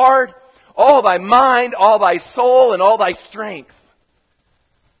thy heart, all thy mind, all thy soul, and all thy strength.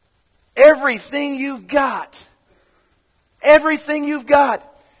 Everything you've got. Everything you've got.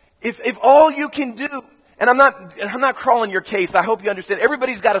 If all you can do... And I'm not crawling your case. I hope you understand.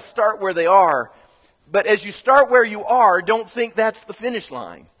 Everybody's got to start where they are. But as you start where you are, don't think that's the finish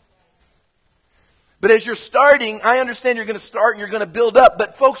line. But as you're starting, I understand you're going to start and you're going to build up.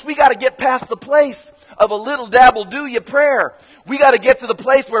 But folks, we got to get past the place of a little dabble do you prayer. We got to get to the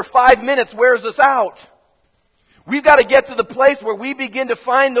place where 5 minutes wears us out. We've got to get to the place where we begin to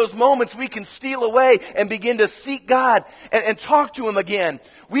find those moments we can steal away and begin to seek God and talk to Him again.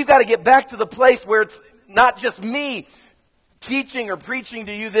 We've got to get back to the place where it's not just me teaching or preaching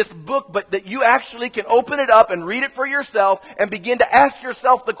to you this book, but that you actually can open it up and read it for yourself and begin to ask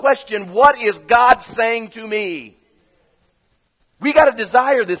yourself the question, what is God saying to me? We got to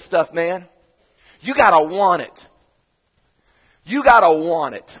desire this stuff, man. You got to want it. You got to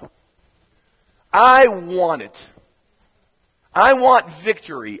want it. I want it. I want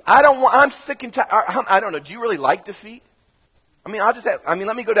victory. I'm sick and tired. I don't know. Do you really like defeat? Let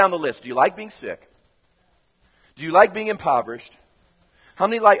me go down the list. Do you like being sick? Do you like being impoverished? How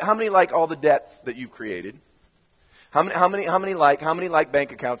many like all the debts that you've created? How many like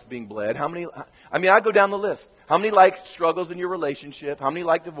bank accounts being bled? I go down the list. How many like struggles in your relationship? How many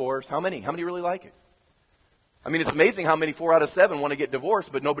like divorce? How many really like it? I mean, it's amazing how many 4 out of 7 want to get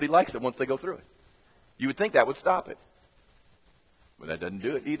divorced, but nobody likes it once they go through it. You would think that would stop it. But that doesn't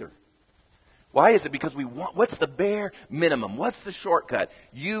do it either. Why is it? Because we want, what's the bare minimum? What's the shortcut?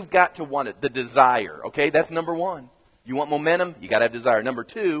 You've got to want it, the desire. Okay, that's number one. You want momentum? You got to have desire. Number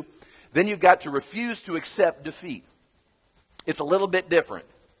 2, then you've got to refuse to accept defeat. It's a little bit different.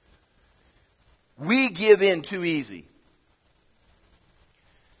 We give in too easy.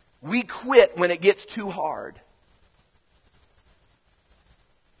 We quit when it gets too hard.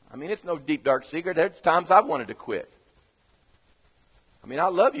 I mean, it's no deep, dark secret. There's times I've wanted to quit. I mean, I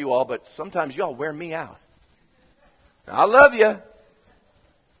love you all, but sometimes y'all wear me out. I love you.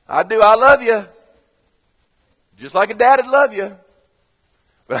 I do. I love you. Just like a dad would love you.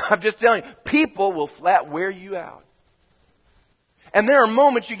 But I'm just telling you, people will flat wear you out. And there are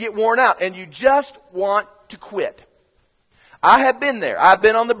moments you get worn out and you just want to quit. I have been there. I've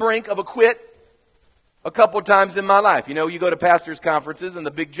been on the brink of a quit a couple of times in my life. You know, you go to pastors' conferences and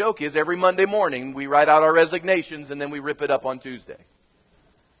the big joke is every Monday morning we write out our resignations and then we rip it up on Tuesday.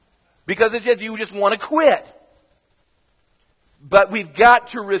 Because it's just, you just want to quit. But we've got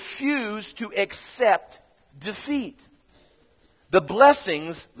to refuse to accept defeat. The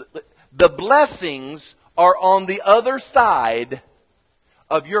blessings are on the other side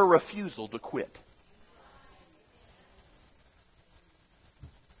of your refusal to quit.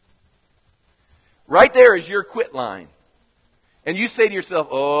 Right there is your quit line. And you say to yourself,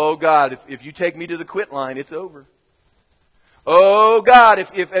 oh God, if you take me to the quit line, it's over. Oh God,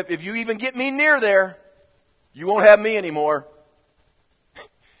 if you even get me near there, you won't have me anymore.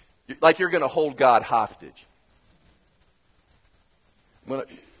 Like you're going to hold God hostage. I'm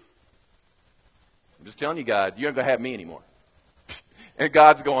just telling you, God, you're not going to have me anymore. And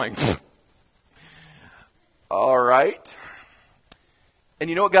God's going, all right. And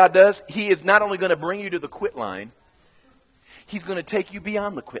you know what God does? He is not only going to bring you to the quit line, He's going to take you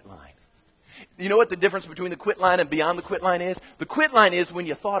beyond the quit line. You know what the difference between the quit line and beyond the quit line is? The quit line is when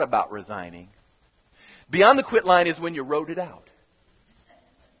you thought about resigning. Beyond the quit line is when you wrote it out.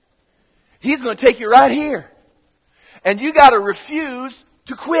 He's going to take you right here. And you got to refuse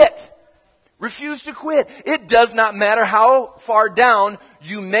to quit. Refuse to quit. It does not matter how far down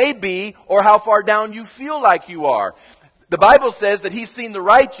you may be or how far down you feel like you are. The Bible says that He's seen the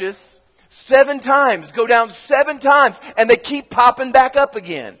righteous 7 times, go down 7 times, and they keep popping back up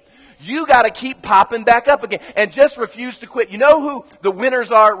again. You got to keep popping back up again and just refuse to quit. You know who the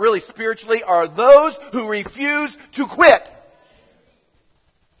winners are really spiritually? Are those who refuse to quit.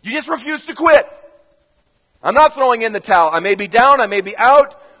 You just refuse to quit. I'm not throwing in the towel. I may be down, I may be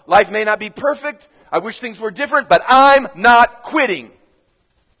out, life may not be perfect, I wish things were different, but I'm not quitting.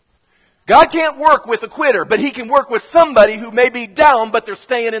 God can't work with a quitter, but He can work with somebody who may be down, but they're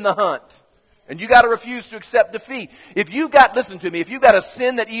staying in the hunt. And you got to refuse to accept defeat. Listen to me, if you've got a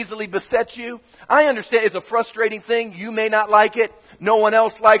sin that easily besets you, I understand it's a frustrating thing. You may not like it. No one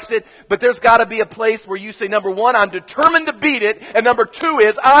else likes it. But there's got to be a place where you say, number 1, I'm determined to beat it. And number 2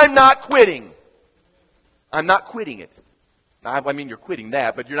 is, I'm not quitting. I'm not quitting it. I mean, you're quitting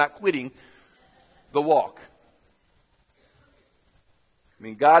that, but you're not quitting the walk. I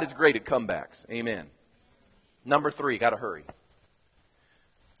mean, God is great at comebacks. Amen. Number 3, got to hurry.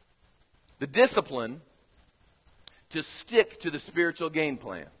 The discipline to stick to the spiritual game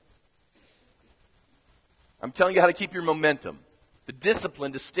plan. I'm telling you how to keep your momentum. The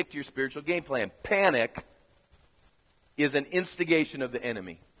discipline to stick to your spiritual game plan. Panic is an instigation of the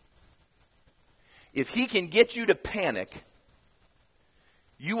enemy. If he can get you to panic,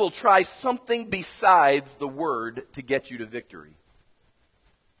 you will try something besides the word to get you to victory.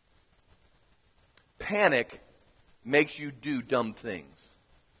 Panic makes you do dumb things.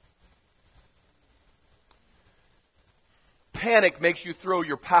 Panic makes you throw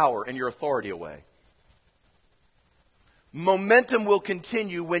your power and your authority away. Momentum will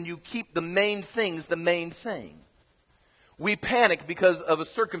continue when you keep the main things the main thing. We panic because of a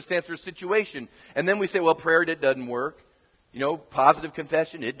circumstance or a situation. And then we say, well, prayer, it doesn't work. You know, positive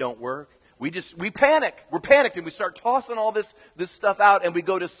confession, it don't work. We panic. We're panicked and we start tossing all this stuff out and we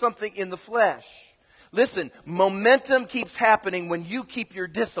go to something in the flesh. Listen, momentum keeps happening when you keep your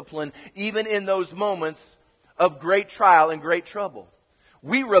discipline even in those moments of great trial and great trouble.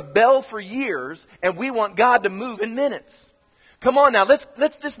 We rebel for years and we want God to move in minutes. Come on now,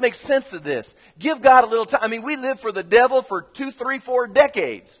 let's just make sense of this. Give God a little time. I mean, we live for the devil for 2, 3, 4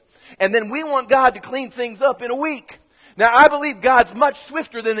 decades. And then we want God to clean things up in a week. Now, I believe God's much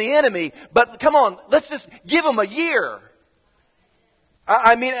swifter than the enemy, but come on, let's just give him a year.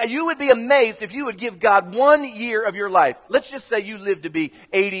 I mean, you would be amazed if you would give God 1 year of your life. Let's just say you live to be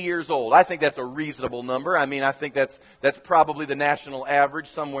 80 years old. I think that's a reasonable number. I mean, I think that's probably the national average,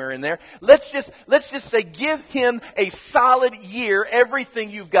 somewhere in there. Let's just say give him a solid year, everything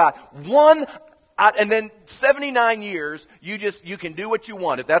you've got. And then 79 years, you can do what you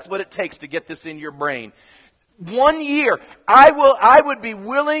want. If that's what it takes to get this in your brain. 1 year. I would be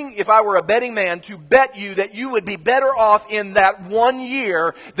willing, if I were a betting man, to bet you that you would be better off in that 1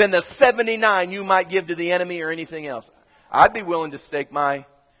 year than the 79 you might give to the enemy or anything else. I'd be willing to stake my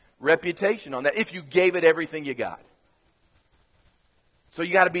reputation on that if you gave it everything you got. So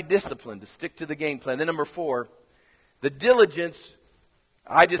you got to be disciplined to stick to the game plan. Then number 4, the diligence.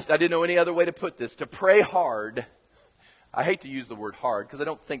 I didn't know any other way to put this. To pray hard. I hate to use the word hard because I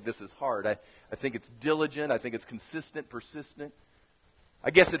don't think this is hard. I think it's diligent. I think it's consistent, persistent.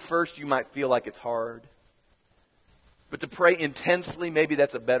 I guess at first you might feel like it's hard. But to pray intensely, maybe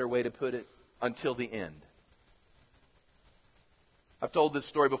that's a better way to put it, until the end. I've told this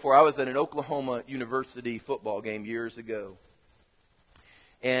story before. I was at an Oklahoma University football game years ago.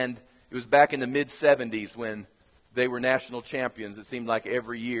 And it was back in the mid-'70s when they were national champions, it seemed like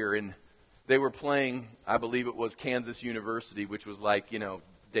every year. And they were playing, I believe it was Kansas University, which was like,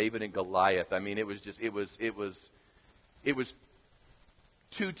 David and Goliath. I mean, it was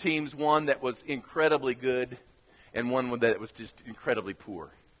two teams, one that was incredibly good and one that was just incredibly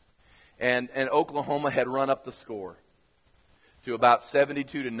poor. And Oklahoma had run up the score to about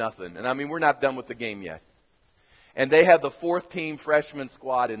 72-0. And I mean, we're not done with the game yet. And they have the fourth team freshman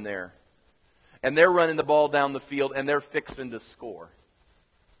squad in there. And they're running the ball down the field, and they're fixing to score.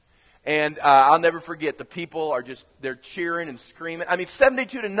 And I'll never forget, the people are they're cheering and screaming. I mean,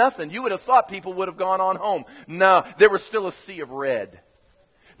 72-0. You would have thought people would have gone on home. No, there was still a sea of red.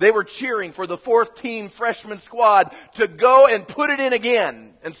 They were cheering for the fourth team freshman squad to go and put it in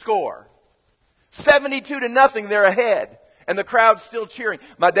again and score. 72-0, they're ahead. And the crowd's still cheering.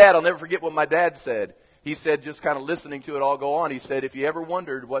 My dad, I'll never forget what my dad said. He said, just kind of listening to it all go on, he said, if you ever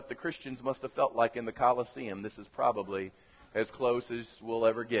wondered what the Christians must have felt like in the Colosseum, this is probably as close as we'll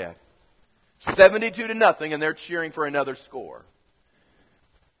ever get. 72-0, and they're cheering for another score.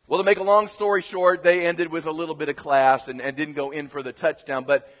 Well, to make a long story short, they ended with a little bit of class and didn't go in for the touchdown.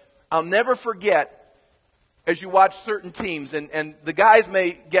 But I'll never forget, as you watch certain teams, and the guys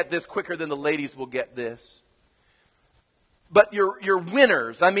may get this quicker than the ladies will get this. But your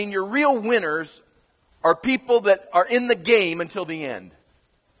winners, I mean your real winners, are people that are in the game until the end.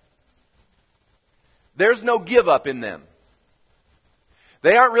 There's no give up in them.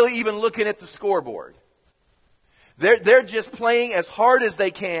 They aren't really even looking at the scoreboard. They're just playing as hard as they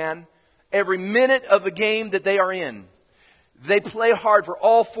can every minute of the game that they are in. They play hard for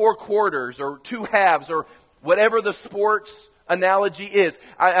all 4 quarters or 2 halves or whatever the sports analogy is.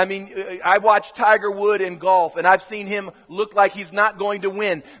 I mean, I watch Tiger Woods in golf, and I've seen him look like he's not going to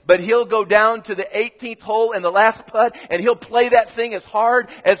win. But he'll go down to the 18th hole and the last putt, and he'll play that thing as hard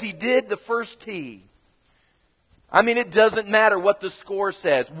as he did the first tee. I mean, it doesn't matter what the score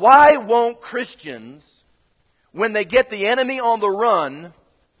says. Why won't Christians, when they get the enemy on the run,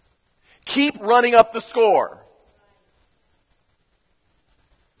 keep running up the score?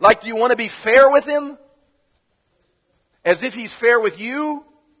 Like, do you want to be fair with him? As if he's fair with you?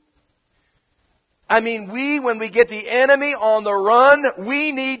 I mean, when we get the enemy on the run,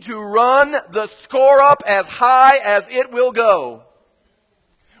 we need to run the score up as high as it will go.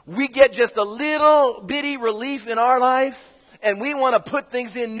 We get just a little bitty relief in our life, and we want to put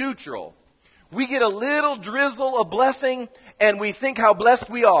things in neutral. We get a little drizzle of blessing, and we think how blessed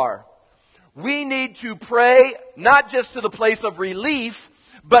we are. We need to pray not just to the place of relief,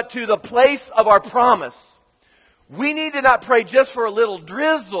 but to the place of our promise. We need to not pray just for a little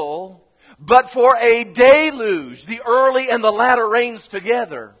drizzle, but for a deluge, the early and the latter rains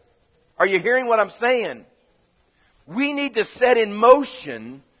together. Are you hearing what I'm saying? We need to set in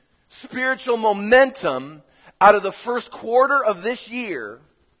motion spiritual momentum out of the first quarter of this year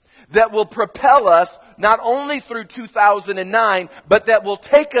that will propel us not only through 2009, but that will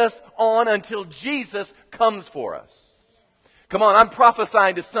take us on until Jesus comes for us. Come on, I'm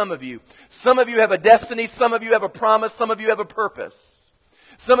prophesying to some of you. Some of you have a destiny, some of you have a promise, some of you have a purpose.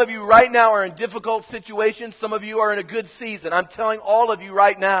 Some of you right now are in difficult situations, some of you are in a good season. I'm telling all of you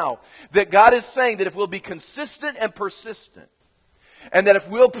right now that God is saying that if we'll be consistent and persistent, and that if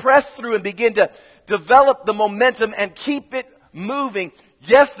we'll press through and begin to develop the momentum and keep it moving,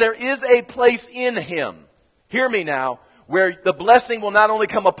 yes, there is a place in Him, hear me now, where the blessing will not only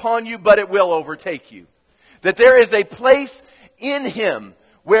come upon you, but it will overtake you. That there is a place in Him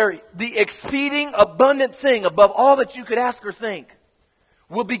where the exceeding abundant thing above all that you could ask or think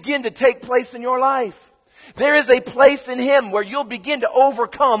will begin to take place in your life. There is a place in Him where you'll begin to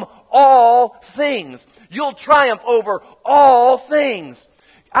overcome all things. You'll triumph over all things.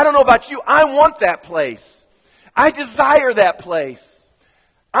 I don't know about you. I want that place. I desire that place.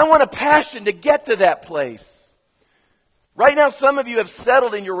 I want a passion to get to that place. Right now, some of you have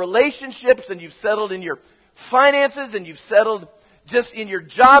settled in your relationships, and you've settled in your finances, and you've settled just in your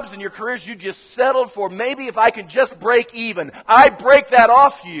jobs and your careers. You just settled for maybe if I can just break even. I break that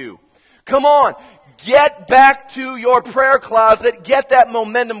off you. Come on. Get back to your prayer closet. Get that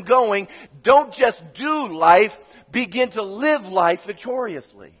momentum going. Don't just do life. Begin to live life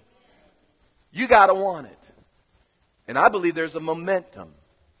victoriously. You got to want it. And I believe there's a momentum.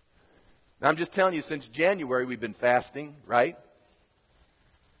 Now, I'm just telling you, since January we've been fasting, right?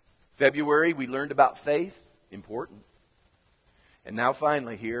 February we learned about faith. Important. And now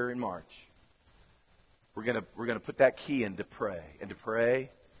finally here in March, we're going to put that key in to pray and to pray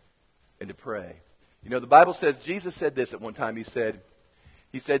and to pray. You know, the Bible says, Jesus said this at one time. He said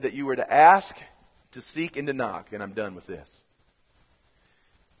that you were to ask, to seek, and to knock. And I'm done with this.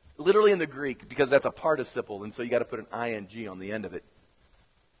 Literally in the Greek, because that's a participle, and so you got to put an ing on the end of it.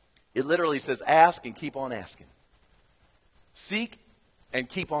 It literally says ask and keep on asking. Seek and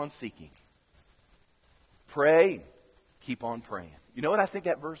keep on seeking. Pray, keep on praying. You know what I think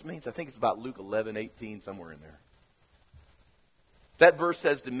that verse means? I think it's about Luke 11:18, somewhere in there. That verse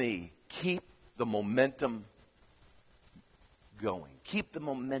says to me, keep the momentum going. Keep the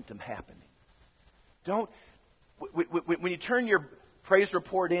momentum happening. Don't, when you turn your praise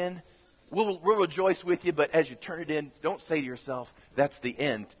report in, we'll rejoice with you, but as you turn it in, don't say to yourself, that's the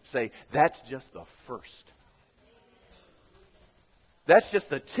end. Say, that's just the first. That's just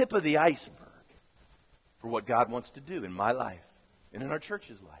the tip of the iceberg for what God wants to do in my life and in our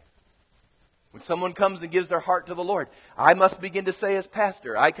church's life. When someone comes and gives their heart to the Lord, I must begin to say as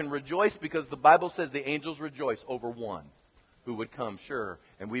pastor, I can rejoice because the Bible says the angels rejoice over one who would come, sure,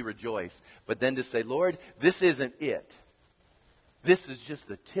 and we rejoice. But then to say, Lord, this isn't it. This is just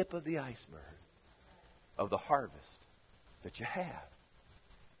the tip of the iceberg of the harvest that you have.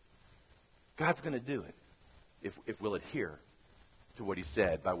 God's going to do it if we'll adhere to what He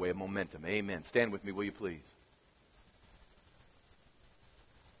said by way of momentum. Amen. Stand with me, will you please?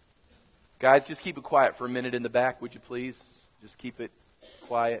 Guys, just keep it quiet for a minute in the back, would you please? Just keep it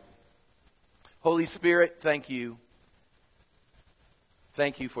quiet. Holy Spirit, thank you.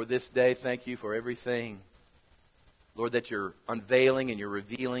 Thank you for this day. Thank you for everything, Lord, that you're unveiling and you're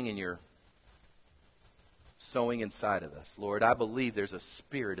revealing and you're sowing inside of us. Lord, I believe there's a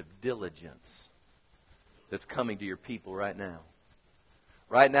spirit of diligence that's coming to your people right now.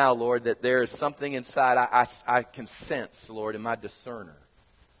 Right now, Lord, that there is something inside I can sense, Lord, in my discerner,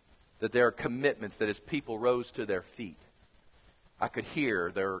 that there are commitments that as people rose to their feet, I could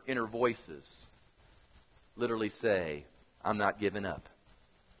hear their inner voices literally say, I'm not giving up.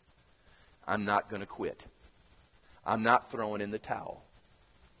 I'm not going to quit. I'm not throwing in the towel.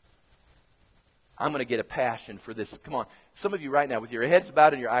 I'm going to get a passion for this. Come on. Some of you right now with your heads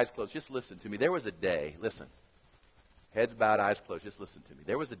bowed and your eyes closed, just listen to me. There was a day, listen. Heads bowed, eyes closed, just listen to me.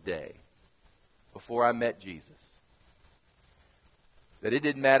 There was a day before I met Jesus that it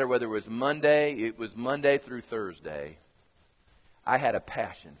didn't matter whether it was Monday through Thursday. I had a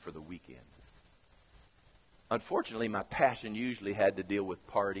passion for the weekend. Unfortunately, my passion usually had to deal with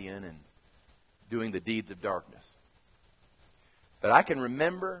partying and doing the deeds of darkness. But I can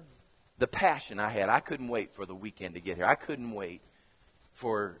remember the passion I had. I couldn't wait for the weekend to get here. I couldn't wait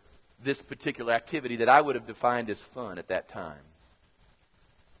for this particular activity that I would have defined as fun at that time.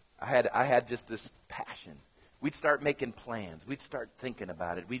 I had just this passion. We'd start making plans. We'd start thinking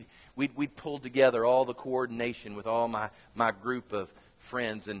about it. We'd pull together all the coordination with all my group of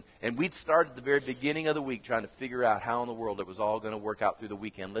friends. And we'd start at the very beginning of the week trying to figure out how in the world it was all going to work out through the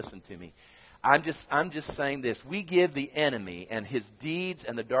weekend. Listen to me. I'm just saying this. We give the enemy and his deeds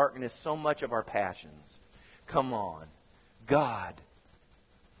and the darkness so much of our passions. Come on. God,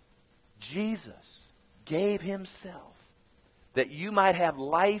 Jesus, gave himself that you might have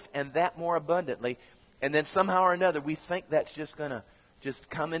life and that more abundantly. And then somehow or another, we think that's just going to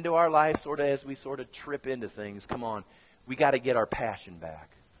just come into our life sort of as we sort of trip into things. Come on. We got to get our passion back.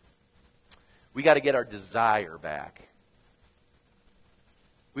 We got to get our desire back.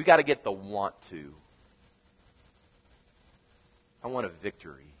 We got to get the want to. I want a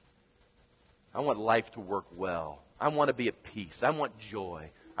victory. I want life to work well. I want to be at peace. I want joy.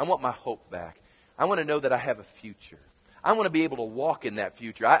 I want my hope back. I want to know that I have a future. I want to be able to walk in that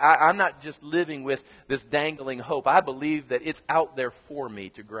future. I'm not just living with this dangling hope. I believe that it's out there for me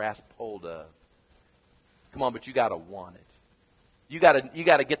to grasp hold of. Come on, but you got to want it. You got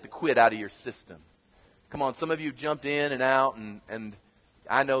to get the quit out of your system. Come on, some of you jumped in and out, and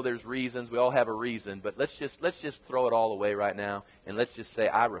I know there's reasons. We all have a reason, but let's just throw it all away right now, and let's just say,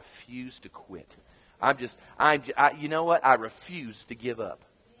 I refuse to quit. You know what? I refuse to give up.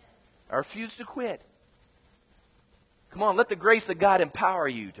 I refuse to quit. Come on, let the grace of God empower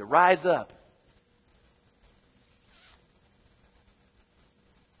you to rise up.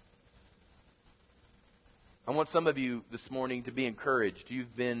 I want some of you this morning to be encouraged.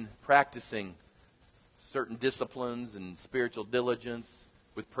 You've been practicing certain disciplines and spiritual diligence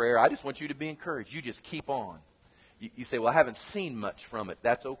with prayer. I just want you to be encouraged. You just keep on. You say, well, I haven't seen much from it.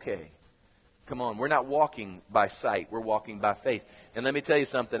 That's okay. Come on, we're not walking by sight. We're walking by faith. And let me tell you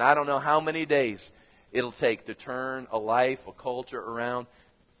something. I don't know how many days it'll take to turn a life, a culture around.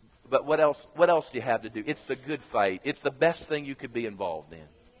 But what else do you have to do? It's the good fight. It's the best thing you could be involved in.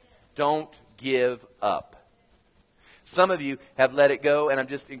 Don't give up. Some of you have let it go, and I'm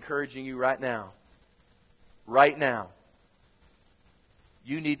just encouraging you right now. Right now.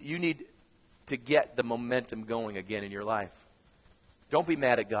 You need to get the momentum going again in your life. Don't be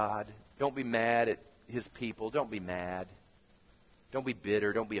mad at God. Don't be mad at His people. Don't be mad. Don't be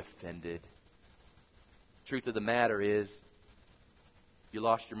bitter. Don't be offended. Truth of the matter is, You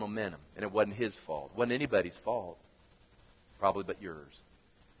lost your momentum. And it wasn't his fault. It wasn't anybody's fault. Probably but yours.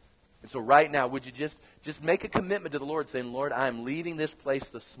 And so right now, would you just make a commitment to the Lord, saying, Lord, I am leaving this place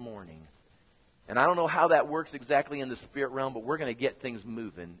this morning. And I don't know how that works exactly in the spirit realm, but we're going to get things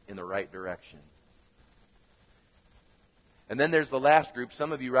moving in the right direction. And then there's the last group.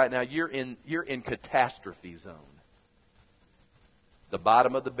 Some of you right now, you're in catastrophe zone. The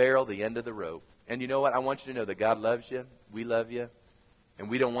bottom of the barrel, the end of the rope. And you know what? I want you to know that God loves you. We love you. And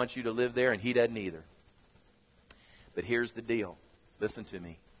we don't want you to live there, and He doesn't either. But here's the deal. Listen to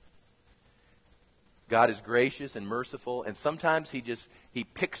me. God is gracious and merciful, and sometimes He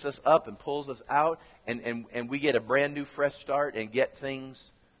picks us up and pulls us out, and we get a brand new fresh start and get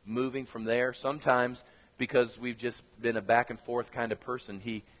things moving from there. Sometimes, because we've just been a back and forth kind of person,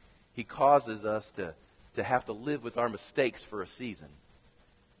 He causes us to have to live with our mistakes for a season,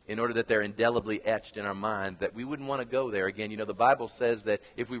 in order that they're indelibly etched in our mind, that we wouldn't want to go there again. You know, the Bible says that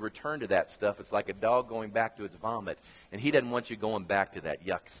if we return to that stuff, it's like a dog going back to its vomit. And He doesn't want you going back to that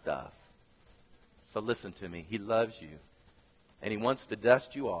yuck stuff. So listen to me. He loves you. And He wants to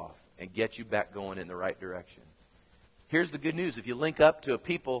dust you off and get you back going in the right direction. Here's the good news. If you link up to a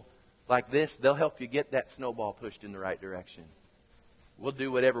people like this, they'll help you get that snowball pushed in the right direction. We'll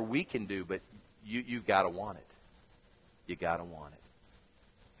do whatever we can do, but you've got to want it. You got to want it.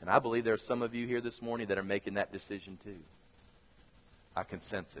 And I believe there are some of you here this morning that are making that decision too. I can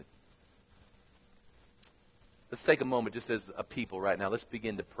sense it. Let's take a moment just as a people right now. Let's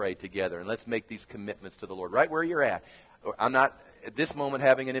begin to pray together and let's make these commitments to the Lord. Right where you're at. I'm not at this moment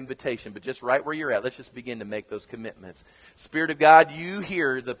having an invitation, but just right where you're at, let's just begin to make those commitments. Spirit of God, you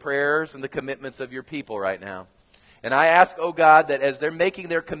hear the prayers and the commitments of your people right now. And I ask, oh God, that as they're making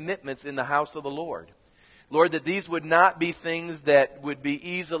their commitments in the house of the Lord, Lord, that these would not be things that would be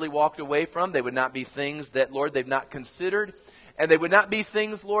easily walked away from. They would not be things that, Lord, they've not considered. And they would not be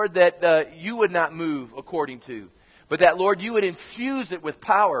things, Lord, that you would not move according to. But that, Lord, you would infuse it with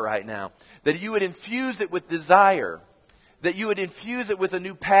power right now. That you would infuse it with desire. That you would infuse it with a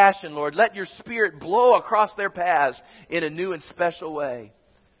new passion, Lord. Let your Spirit blow across their paths in a new and special way.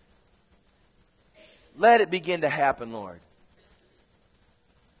 Let it begin to happen, Lord.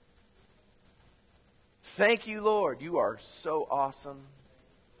 Thank you, Lord. You are so awesome.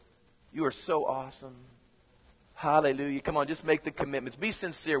 You are so awesome. Hallelujah. Come on, just make the commitments. Be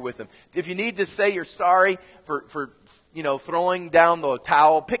sincere with them. If you need to say you're sorry for throwing down the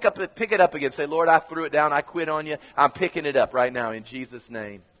towel, pick it up again. Say, Lord, I threw it down. I quit on you. I'm picking it up right now in Jesus'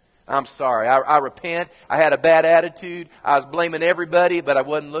 name. I'm sorry. I repent. I had a bad attitude. I was blaming everybody, but I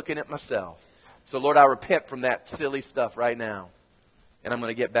wasn't looking at myself. So, Lord, I repent from that silly stuff right now. And I'm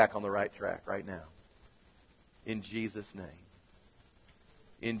going to get back on the right track right now. In Jesus' name.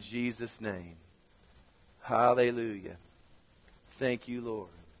 In Jesus' name. Hallelujah. Thank you, Lord.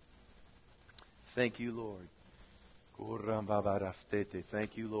 Thank you, Lord.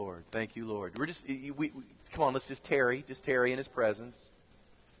 Thank you, Lord. Thank you, Lord. Come on, let's just tarry. Just tarry in His presence.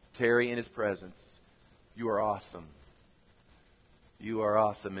 Tarry in His presence. You are awesome. You are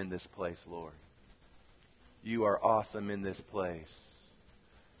awesome in this place, Lord. You are awesome in this place.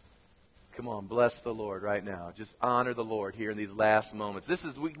 Come on, bless the Lord right now. Just honor the Lord here in these last moments.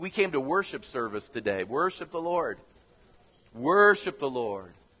 We came to worship service today. Worship the Lord. Worship the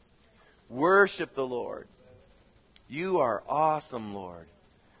Lord. Worship the Lord. You are awesome, Lord.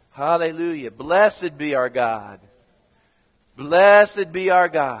 Hallelujah. Blessed be our God. Blessed be our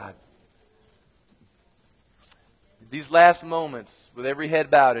God. These last moments, with every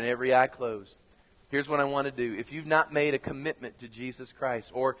head bowed and every eye closed, here's what I want to do. If you've not made a commitment to Jesus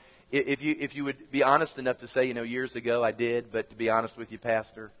Christ, or if you would be honest enough to say, years ago I did, but to be honest with you,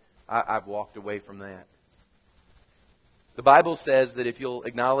 Pastor, I've walked away from that. The Bible says that if you'll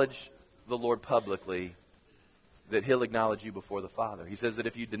acknowledge the Lord publicly, that He'll acknowledge you before the Father. He says that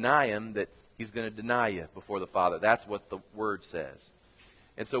if you deny Him, that He's going to deny you before the Father. That's what the Word says.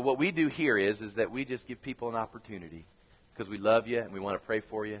 And so what we do here is that we just give people an opportunity because we love you and we want to pray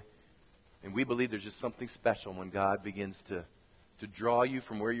for you. And we believe there's just something special when God begins to draw you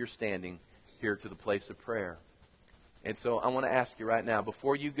from where you're standing here to the place of prayer. And so I want to ask you right now,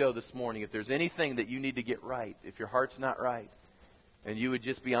 before you go this morning, if there's anything that you need to get right, if your heart's not right, and you would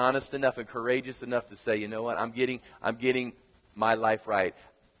just be honest enough and courageous enough to say, you know what, I'm getting my life right.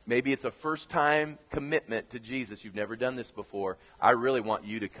 Maybe it's a first-time commitment to Jesus. You've never done this before. I really want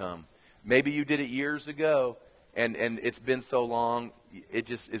you to come. Maybe you did it years ago, and it's been so long, it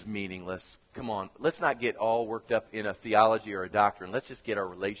just is meaningless. Come on, let's not get all worked up in a theology or a doctrine. Let's just get our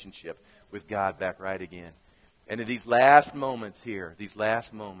relationship with God back right again. And in these last moments here,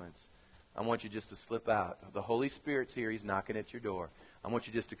 I want you just to slip out. The Holy Spirit's here. He's knocking at your door. I want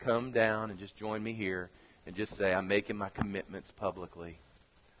you just to come down and just join me here and just say, I'm making my commitments publicly.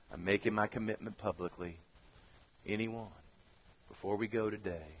 I'm making my commitment publicly. Anyone, before we go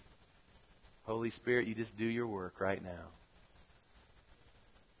today, Holy Spirit, you just do your work right now.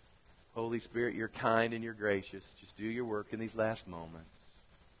 Holy Spirit, you're kind and you're gracious. Just do your work in these last moments.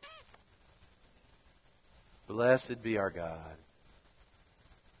 Blessed be our God.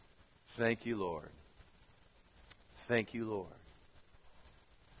 Thank you, Lord. Thank you, Lord.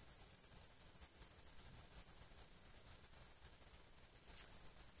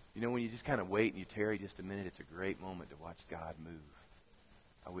 You know, when you just kind of wait and you tarry just a minute, it's a great moment to watch God move.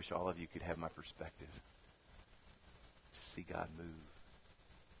 I wish all of you could have my perspective. To see God move.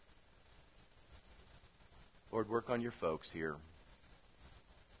 Lord, work on your folks here.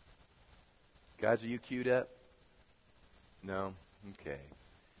 Guys, are you queued up? No? Okay.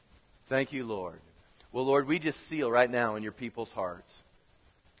 Thank you, Lord. Well, Lord, we just seal right now in your people's hearts.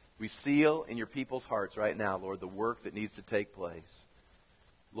 We seal in your people's hearts right now, Lord, the work that needs to take place.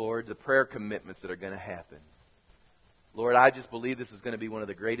 Lord, the prayer commitments that are going to happen. Lord, I just believe this is going to be one of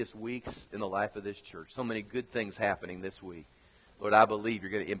the greatest weeks in the life of this church. So many good things happening this week. Lord, I believe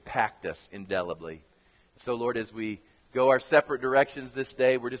you're going to impact us indelibly. So, Lord, as we go our separate directions this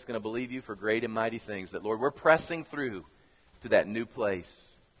day, we're just going to believe you for great and mighty things. That, Lord, we're pressing through to that new place.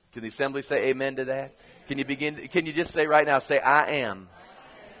 Can the assembly say amen to that? Can you just say right now, say, I am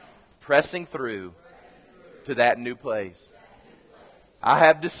pressing through to that new place. I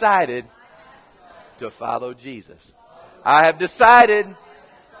have decided to follow Jesus. I have decided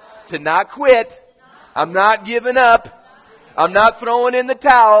to not quit. I'm not giving up. I'm not throwing in the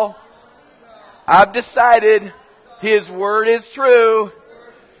towel. I've decided His word is true.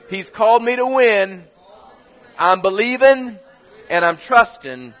 He's called me to win. I'm believing and I'm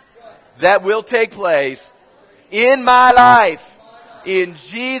trusting that will take place in my life. In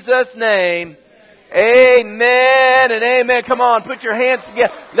Jesus' name, amen and amen. Come on, put your hands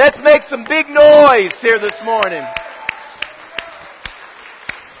together. Let's make some big noise here this morning.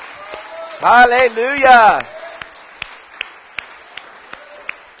 Hallelujah.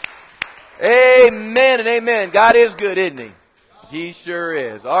 Amen and amen. God is good, isn't He? He sure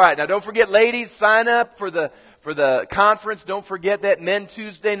is. All right, now don't forget, ladies, sign up for the conference. Don't forget that. Men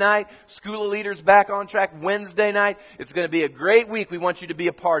Tuesday night. School of Leaders back on track Wednesday night. It's going to be a great week. We want you to be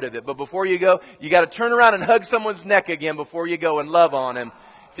a part of it. But before you go, you got to turn around and hug someone's neck again before you go and love on him.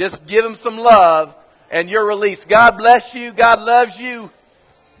 Just give him some love and you're released. God bless you. God loves you.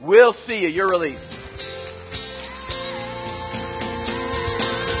 We'll see you. You're released.